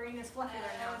 And my brain is fluffy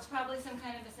right now. It's probably some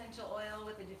kind of essential oil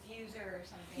with a diffuser or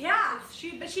something. Yeah,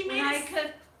 Because but she when made I it.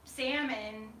 cook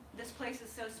salmon, this place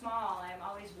is so small, I'm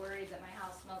always worried that my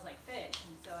house smells like fish.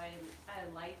 And so I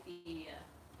light the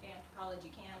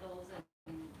anthropology candles and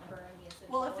burn the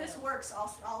essential Well, if this oils. works,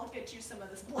 I'll get you some of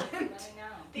this blend. Let me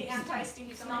know. The anti-stink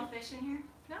You zone. smell fish in here?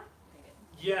 No. Okay,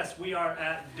 good. Yes, we are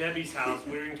at Debi's house.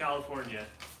 We're in California.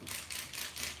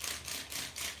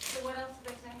 So what else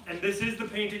did they say? And this is the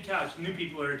painted couch. New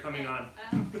people are coming on.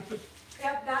 Okay.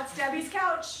 Yep, that's Debi's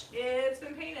couch. It's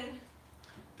been painted.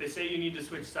 They say you need to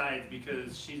switch sides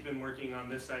because she's been working on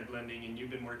this side blending and you've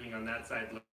been working on that side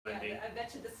blending. Yeah, I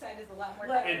bet you this side is a lot more.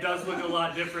 Look. It does look a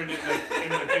lot different in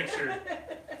the picture.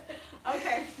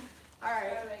 Okay. All right.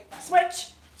 All right, fine.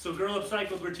 Switch. So Girl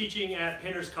Upcycled, we're teaching at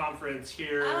Painters Conference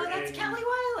here. Oh, that's in, Kelly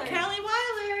Weiler. Kelly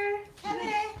Weiler.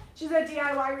 Kelly. She's a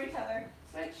DIY retailer.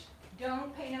 Switch.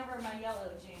 Don't paint over my yellow,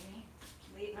 Jamie.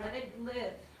 Let it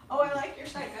live. Oh, I like your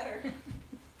side better.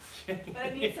 But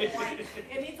it needs some white.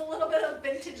 It needs a little bit of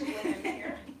vintage linen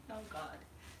here. Oh God.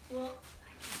 Well,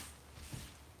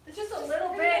 It's just a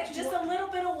little bit, just a little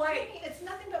bit of white. Jamie, it's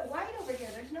nothing but white over here.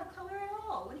 There's no color at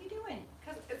all. What are you doing?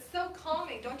 Because it's so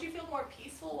calming. Don't you feel more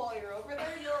peaceful while you're over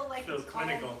there? You'll like Feels calm.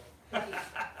 clinical. Yeah.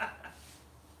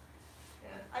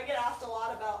 I get asked a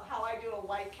lot about how I do a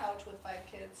white couch with 5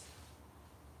 kids.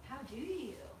 How do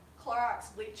you?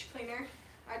 Clorox bleach cleaner.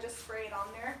 I just spray it on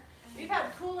there. We've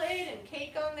had Kool-Aid and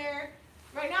cake on there.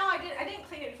 Right now I didn't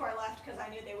clean it before I left because I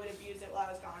knew they would abuse it while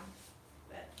I was gone.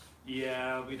 But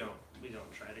Yeah, we don't We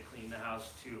don't try to clean the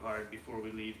house too hard before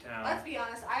we leave town. Let's be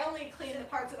honest, I only clean the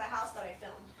parts of the house that I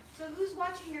filmed. So who's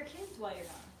watching your kids while you're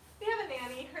gone? We have a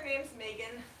nanny. Her name's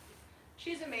Megan.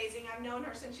 She's amazing. I've known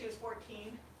her since she was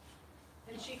 14.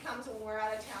 And she comes when we're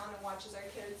out of town and watches our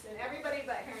kids. And everybody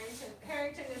but Harrington.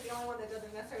 Harrington is the only one that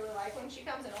doesn't necessarily like when she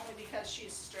comes, and only because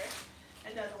she's strict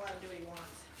and doesn't let him do what he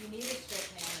wants. You need a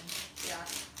strict man. Yeah.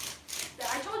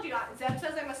 I told you, Zeb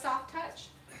says I'm a soft touch.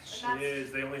 She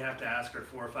is. They only have to ask her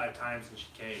 4 or 5 times and she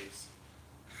caves.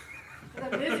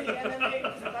 Because I'm busy, and then they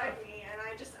invite me, and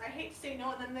I hate to say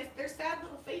no, and then they're sad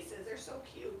little faces. They're so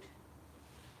cute.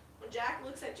 When Jack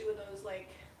looks at you with those, like,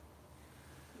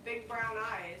 big brown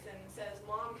eyes and says,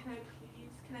 Mom, can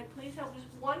I please have just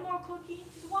one more cookie?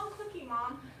 Just one cookie,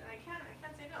 Mom. And I can't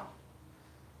say no.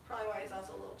 Probably why he's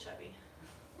also a little chubby.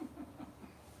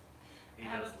 I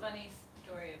have a funny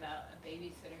story about a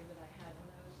babysitter that I had when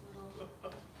I was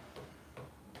little.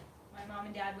 My mom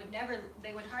and dad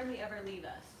would hardly ever leave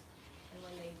us. And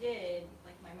when they did,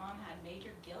 like my mom had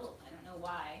major guilt. I don't know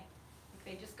why. Like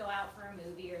they'd just go out for a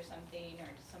movie or something or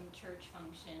to some church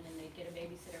function and they'd get a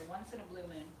babysitter once in a blue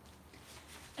moon.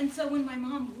 And so when my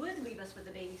mom would leave us with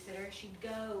a babysitter, she'd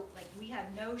go, like we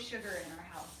had no sugar in our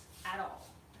house at all.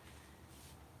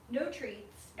 No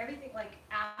treats, everything like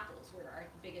apples were our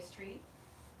biggest treat.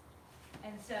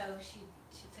 And so she'd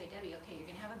say, Debbie, okay, you're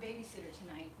gonna have a babysitter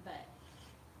tonight, but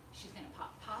she's gonna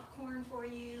pop popcorn for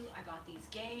you. I bought these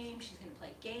games. She's gonna play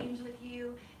games with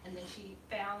you. And then she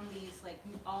found these like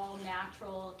all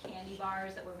natural candy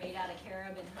bars that were made out of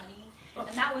carob and honey.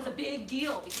 And that was a big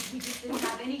deal because we just didn't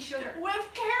have any sugar. With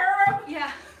carob?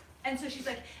 Yeah. And so she's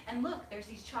like, and look, there's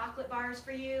these chocolate bars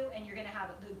for you, and you're gonna have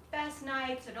the best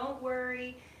night, so don't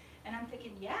worry. And I'm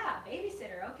thinking, yeah,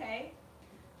 babysitter, okay.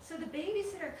 So the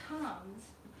babysitter comes,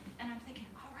 and I'm thinking,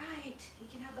 all right, we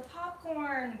can have the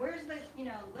popcorn. Where's the,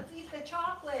 let's eat the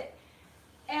chocolate.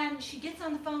 And she gets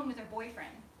on the phone with her boyfriend.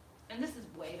 And this is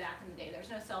way back in the day. There's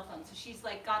no cell phone. So she's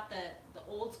like got the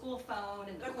old school phone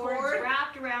and the cord's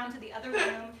wrapped around to the other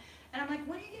room. And I'm like,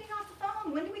 when are you getting off the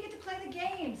phone? When do we get to play the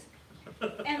games?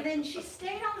 And then she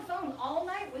stayed on the phone all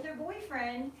night with her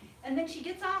boyfriend. And then she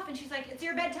gets off and she's like, it's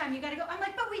your bedtime, you gotta go. I'm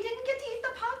like, but we didn't get to eat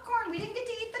the popcorn. We didn't get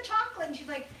to eat the chocolate. And she's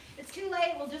like, it's too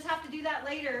late, we'll just have to do that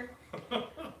later.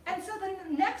 And so then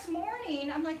the next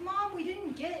morning, I'm like, Mom, we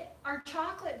didn't get our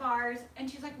chocolate bars. And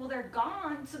she's like, well, they're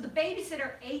gone. So the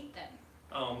babysitter ate them.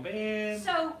 Oh, man.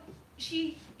 So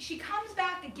she comes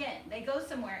back again. They go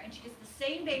somewhere and she gets the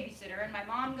same babysitter. And my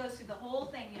mom goes through the whole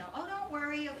thing, oh, don't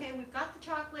worry, okay, we've got the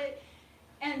chocolate.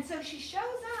 And so she shows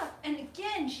up, and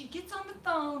again, she gets on the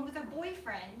phone with her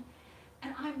boyfriend,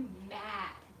 and I'm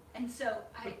mad. And so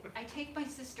I take my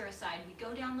sister aside. We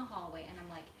go down the hallway, and I'm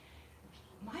like,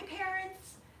 my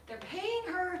parents, they're paying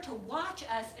her to watch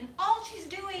us, and all she's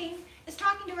doing is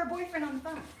talking to her boyfriend on the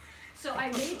phone. So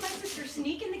I made my sister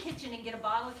sneak in the kitchen and get a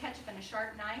bottle of ketchup and a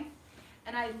sharp knife,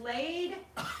 and I laid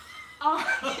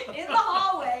in the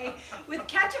hallway with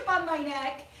ketchup on my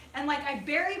neck, and like I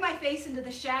bury my face into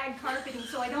the shag carpeting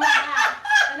so I don't laugh.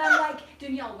 And I'm like,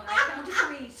 Danielle, when I count to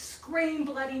 3, scream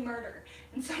bloody murder.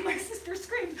 And so my sister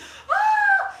screams,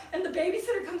 ah! And the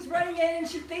babysitter comes running in and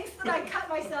she thinks that I cut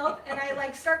myself, and I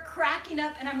like start cracking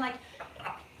up, and I'm like,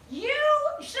 you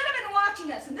should have been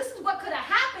watching us, and this is what could have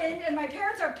happened, and my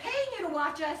parents are paying you to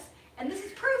watch us, and this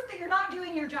is proof that you're not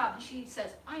doing your job. And she says,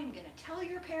 I'm gonna tell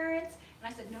your parents.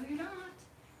 And I said, no, you're not.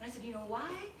 And I said, you know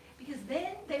why? Because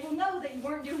then they will know that you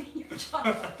weren't doing your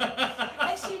job.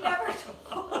 And she never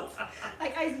told.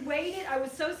 Like I waited, I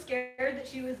was so scared that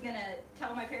she was gonna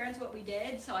tell my parents what we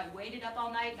did, so I waited up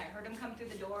all night and I heard them come through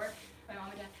the door. My mom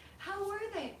and dad, how were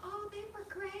they? Oh, they were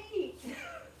great.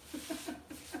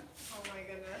 Oh my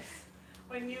goodness.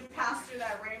 When you pass through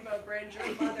that rainbow bridge, your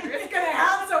mother is gonna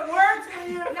have some words for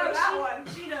you for that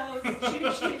one. She knows. She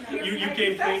knows. You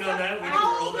came clean on that when you were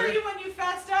How old older? were you when you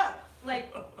fessed up?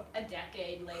 Like a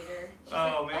decade later. She's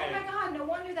Oh, like, man. oh my God, no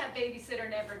wonder that babysitter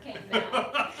never came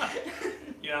back.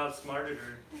 You outsmarted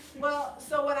her. Well,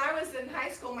 so when I was in high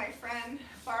school, my friend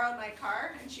borrowed my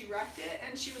car and she wrecked it,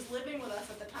 and she was living with us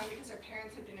at the time because her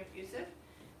parents had been abusive.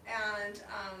 And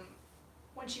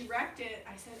when she wrecked it,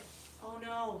 I said, oh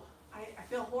no, I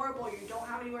feel horrible. You don't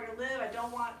have anywhere to live. I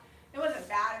don't want, it wasn't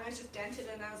bad, it was just dented,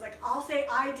 and I was like, I'll say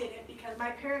I did it because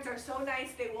my parents are so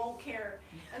nice, they won't care.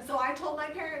 And so I told my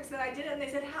parents that I did it, and they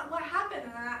said, what happened?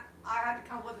 And I had to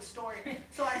come up with a story.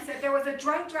 So I said, there was a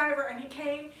drunk driver, and he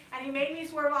came, and he made me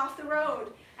swerve off the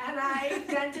road, and I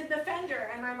dented the fender.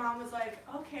 And my mom was like,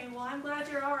 okay, well, I'm glad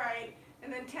you're all right.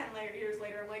 And then 10 years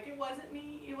later, I'm like, it wasn't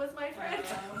me, it was my friend.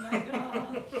 Oh my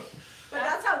God. But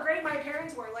that's how great my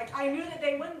parents were. Like, I knew that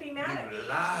they wouldn't be mad at me.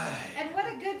 Lie. And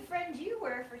what a good friend you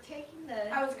were for taking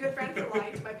the. I was a good friend for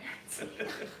lying to my parents.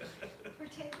 For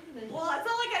taking the. Well, it's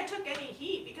not like I took any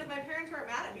heat because my parents weren't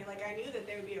mad at me. Like I knew that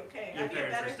they would be okay. Your I'd be a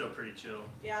parents better. are still pretty chill.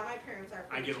 Yeah, my parents are.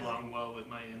 I Pretty get chill. along well with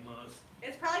my in-laws.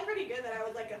 It's probably pretty good that I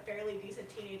was like a fairly decent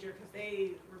teenager because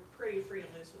they were pretty free and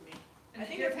loose with me. And I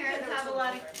think your it's because parents they were have so a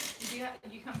lot of. older.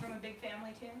 Do you come from a big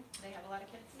family too? They have a lot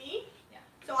of kids. Me? Yeah.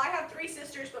 So I have 3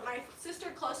 sisters, but my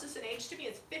sister closest in age to me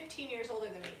is 15 years older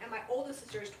than me, and my oldest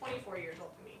sister is 24 years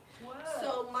older than me. Whoa.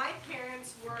 So my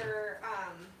parents were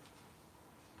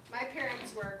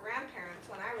grandparents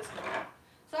when I was little.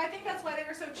 So I think that's why they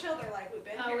were so chill. They're like, we've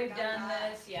been Oh, here, we've done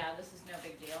that. this. Yeah, this is no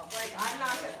big deal. Like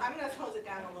I'm gonna hose it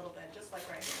down a little bit, just like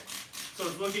right here. So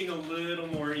it's looking a little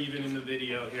more even in the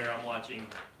video here I'm watching.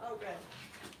 Oh, good.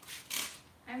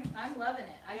 I'm loving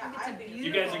it. I Yeah, think it's I a think it's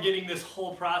beautiful. You guys are getting this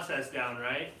whole process down,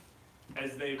 right?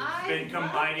 As they've been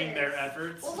combining their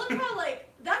efforts. Well, look how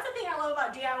that's the thing I love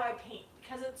about DIY paint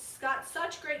because it's got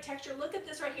such great texture. Look at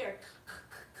this right here.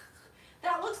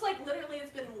 That looks like literally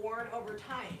it's been worn over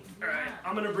time. Alright,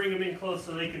 I'm gonna bring them in close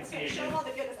so they can see Okay, show it. them all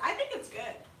the goodness. I think it's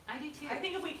good. I do too. I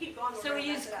think if we keep going, we'll So we really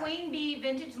mess use it up. Queen Bee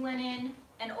vintage linen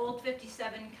and old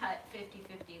 57 cut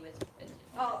 50/50 with vintage.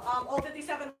 Oh, old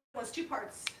 57 was 2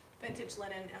 parts vintage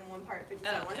linen and 1 part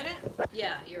 57, wasn't it?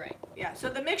 Yeah, you're right. Yeah, so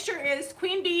the mixture is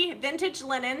Queen Bee vintage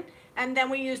linen, and then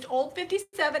we used old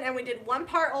 57, and we did 1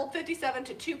 part old 57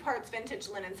 to 2 parts vintage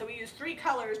linen. So we used 3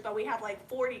 colors, but we have like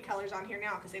 40 colors on here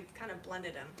now because they've kind of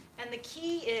blended them. And the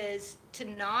key is to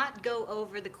not go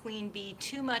over the Queen Bee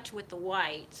too much with the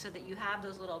white so that you have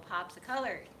those little pops of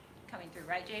color coming through,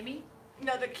 right, Jamie?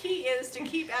 No, the key is to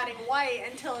keep adding white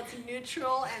until it's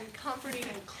neutral and comforting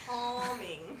and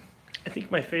calming. I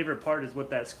think my favorite part is what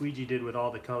that squeegee did with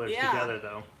all the colors Yeah. together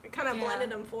though. It kind of Yeah.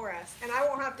 blended them for us, and I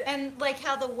won't have to. And like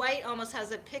how the white almost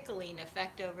has a pickling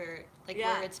effect over, like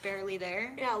Yeah. where it's barely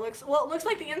there. Yeah, it looks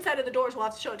like the inside of the doors. We'll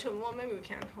have to show it to them. Well, maybe we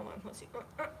can. Hold on, let's see.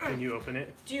 Can you open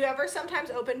it? Do you ever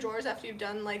sometimes open drawers after you've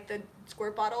done like the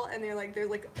squirt bottle, and there's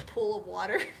like a pool of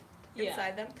water Yeah.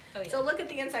 inside them? Oh, yeah. So look at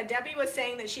the inside. Debbie was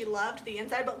saying that she loved the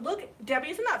inside, but look, Debbie,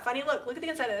 isn't that funny? Look at the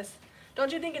inside of this. Don't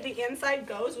you think that the inside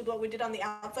goes with what we did on the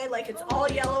outside? Like it's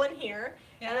all yellow in here,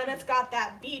 and then it's got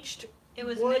that beached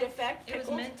wood effect. It was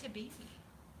pickled. meant to be.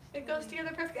 It goes together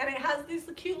perfect, and it has these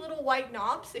cute little white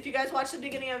knobs. If you guys watched the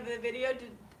beginning of the video,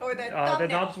 or the thumbnail, The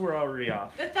knobs were already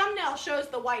off. the thumbnail shows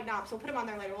the white knobs. We'll put them on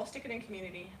there later. We'll stick it in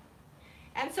community.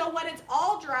 And so when it's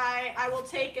all dry, I will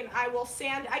take and I will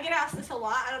sand. I get asked this a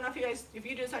lot. I don't know if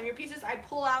you do this on your pieces. I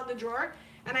pull out the drawer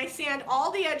and I sand all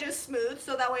the edges smooth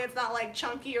so that way it's not like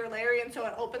chunky or leery, and so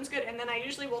it opens good. And then I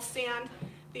usually will sand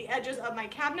the edges of my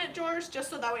cabinet drawers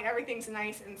just so that way everything's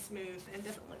nice and smooth and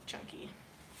doesn't look chunky.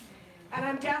 And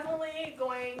I'm definitely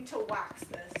going to wax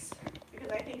this because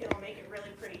I think it'll make it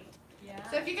really pretty. Yeah.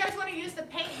 So if you guys want to use the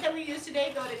paint that we used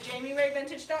today, go to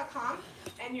jamirayvintage.com,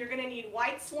 and you're going to need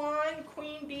White Swan,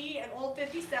 Queen Bee, and Old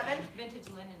 57. Vintage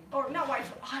linen. Or not White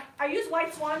Swan. I use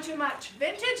White Swan too much.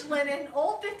 Vintage linen,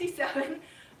 Old 57,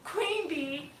 Queen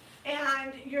Bee,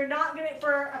 and you're not going to,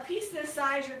 for a piece this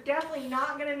size, you're definitely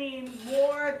not going to need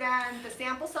more than the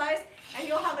sample size, and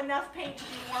you'll have enough paint to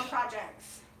do more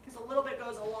projects. Because a little bit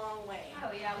goes a long way. Oh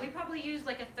yeah, we probably used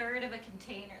like a third of a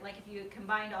container. Like if you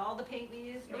combined all the paint we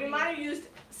used. We might have used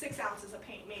 6 ounces of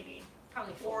paint, maybe.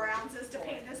 probably 4 ounces to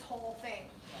paint this whole thing.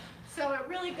 So it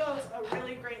really goes a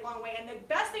really great long way. And the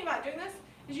best thing about doing this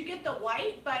is you get the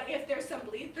white, but if there's some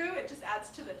bleed through, it just adds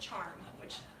to the charm.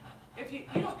 Which, if you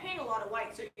don't paint a lot of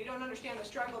white, so you don't understand the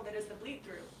struggle that is the bleed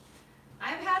through.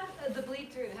 I've had the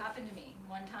bleed through happen to me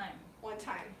one time. One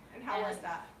time, and how was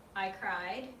that? I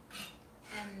cried,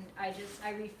 and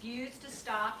I refused to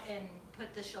stop and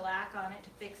put the shellac on it to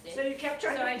fix it. So you kept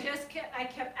trying So to. I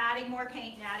kept adding more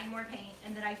paint and adding more paint,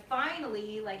 and then I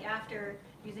finally, like after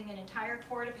using an entire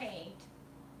quart of paint,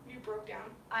 You broke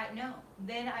down.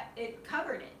 it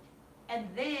covered it, and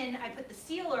then I put the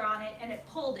sealer on it, and it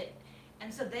pulled it,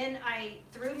 and so then I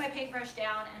threw my paintbrush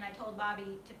down, and I told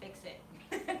Bobby to fix it.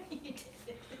 He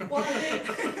did. Well,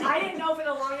 I didn't know for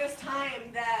the longest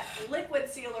time that liquid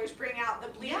sealers bring out the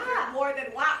bleed through Yeah. more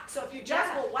than wax. So if you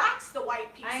just Yeah. will wax the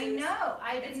white pieces. I know.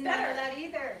 I It's didn't know better. that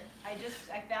either.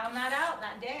 I found that out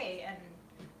that day, and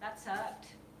that sucked.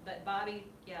 But Bobby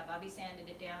sanded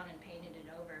it down and painted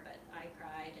it over, but I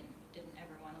cried and didn't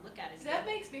ever want to look at it That again.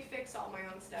 makes me fix all my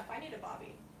own stuff. I need a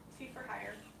Bobby. Is he for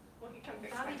hire? Will he come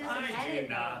fix Bobby my doesn't stuff? I do edit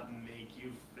not make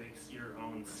you fix your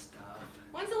own stuff.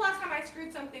 When's the last time I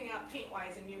screwed something up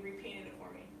paint-wise and you repainted it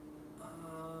for me?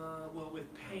 Well, with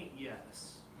paint,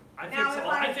 yes.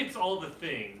 I fix all the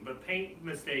things, but paint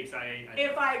mistakes,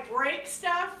 If I break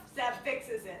stuff, Zeb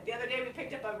fixes it. The other day we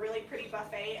picked up a really pretty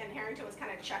buffet and Harrington was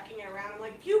kind of chucking it around. I'm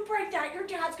like, if you break that, your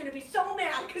dad's going to be so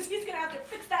mad because he's going to have to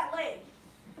fix that leg.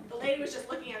 The lady was just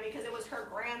looking at me because it was her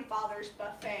grandfather's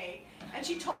buffet. And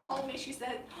she told me, she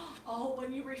said, oh,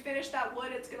 when you refinish that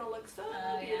wood, it's going to look so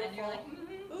beautiful. Yeah, and you're like,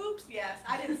 oops, yes.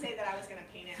 I didn't say that I was going to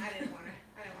paint it. I didn't want to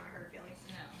hurt her feelings.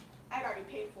 No. I'd already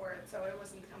paid for it, so it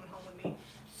wasn't coming home with me.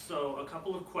 So a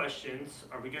couple of questions.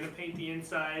 Are we going to paint the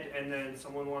inside? And then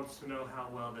someone wants to know how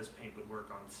well this paint would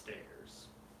work on stairs.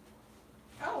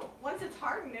 Oh, once it's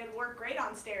hardened, it'd work great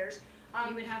on stairs.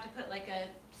 You would have to put like a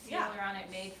sealer on it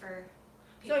made for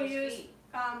So people's use, feet.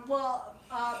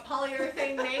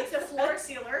 polyurethane makes a floor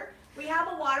sealer. We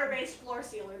have a water-based floor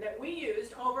sealer that we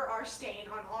used over our stain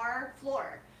on our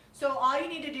floor. So all you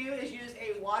need to do is use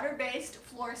a water-based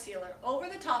floor sealer over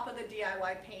the top of the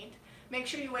DIY paint. Make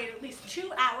sure you wait at least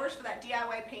 2 hours for that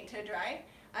DIY paint to dry,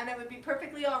 and it would be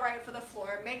perfectly all right for the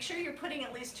floor. Make sure you're putting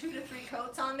at least 2 to 3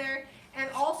 coats on there, and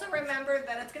also remember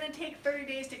that it's going to take 30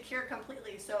 days to cure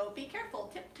completely, so be careful.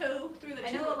 Tiptoe through the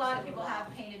I know a lot of people have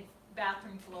painted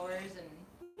bathroom floors and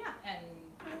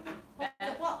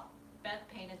Beth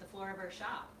painted the floor of her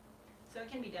shop. So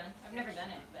it can be done. I've never done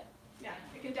it, but yeah,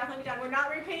 it can definitely be done. We're not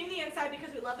repainting the inside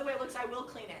because we love the way it looks. I will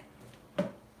clean it.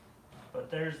 But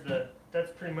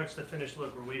that's pretty much the finished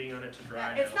look. We're waiting on it to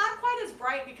dry. It's not quite as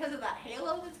bright because of that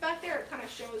halo that's back there. It kind of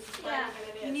shows brighter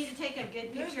than it is. You need to take a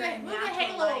good picture and move the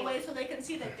halo away so they can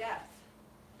see the depth.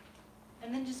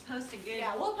 And then just post a good.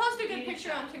 Yeah, we'll post a good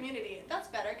picture on community. That's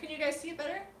better. Can you guys see it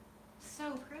better?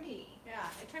 So pretty. Yeah,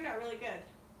 it turned out really good.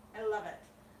 I love it.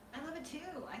 I love it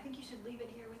too. I think you should leave it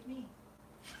here with me.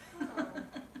 Oh.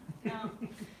 No.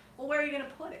 Well, where are you going to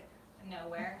put it?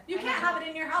 Nowhere. You can't have it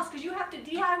in your house because you have to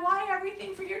DIY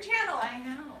everything for your channel. I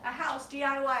know. A house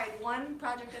DIY, one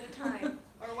project at a time.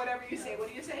 Or whatever you say. What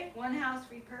do you say? One house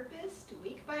repurposed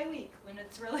week by week when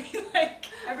it's really like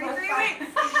every 3 weeks.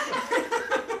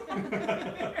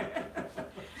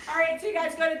 All right, so you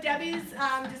guys go to Debi's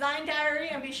Design Diary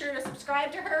and be sure to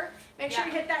subscribe to her. Make sure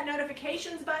you hit that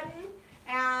notifications button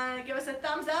and give us a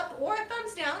thumbs up or a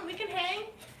thumbs down. We can hang.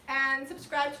 And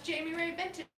subscribe to Jami Ray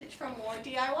Vintage for more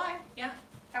DIY. Yeah.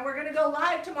 And we're going to go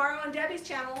live tomorrow on Debi's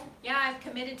channel. Yeah, I've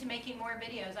committed to making more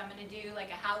videos. I'm going to do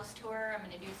like a house tour. I'm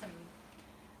going to do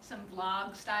some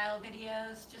vlog style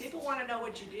videos. People want to know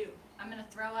what you do. I'm going to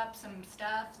throw up some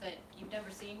stuff that you've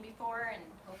never seen before and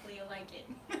hopefully you'll like it.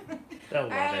 They'll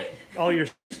love it. All your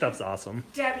stuff's awesome.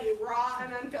 Debi, raw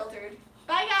and unfiltered.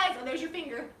 Bye guys. Oh, there's your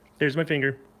finger. There's my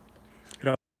finger.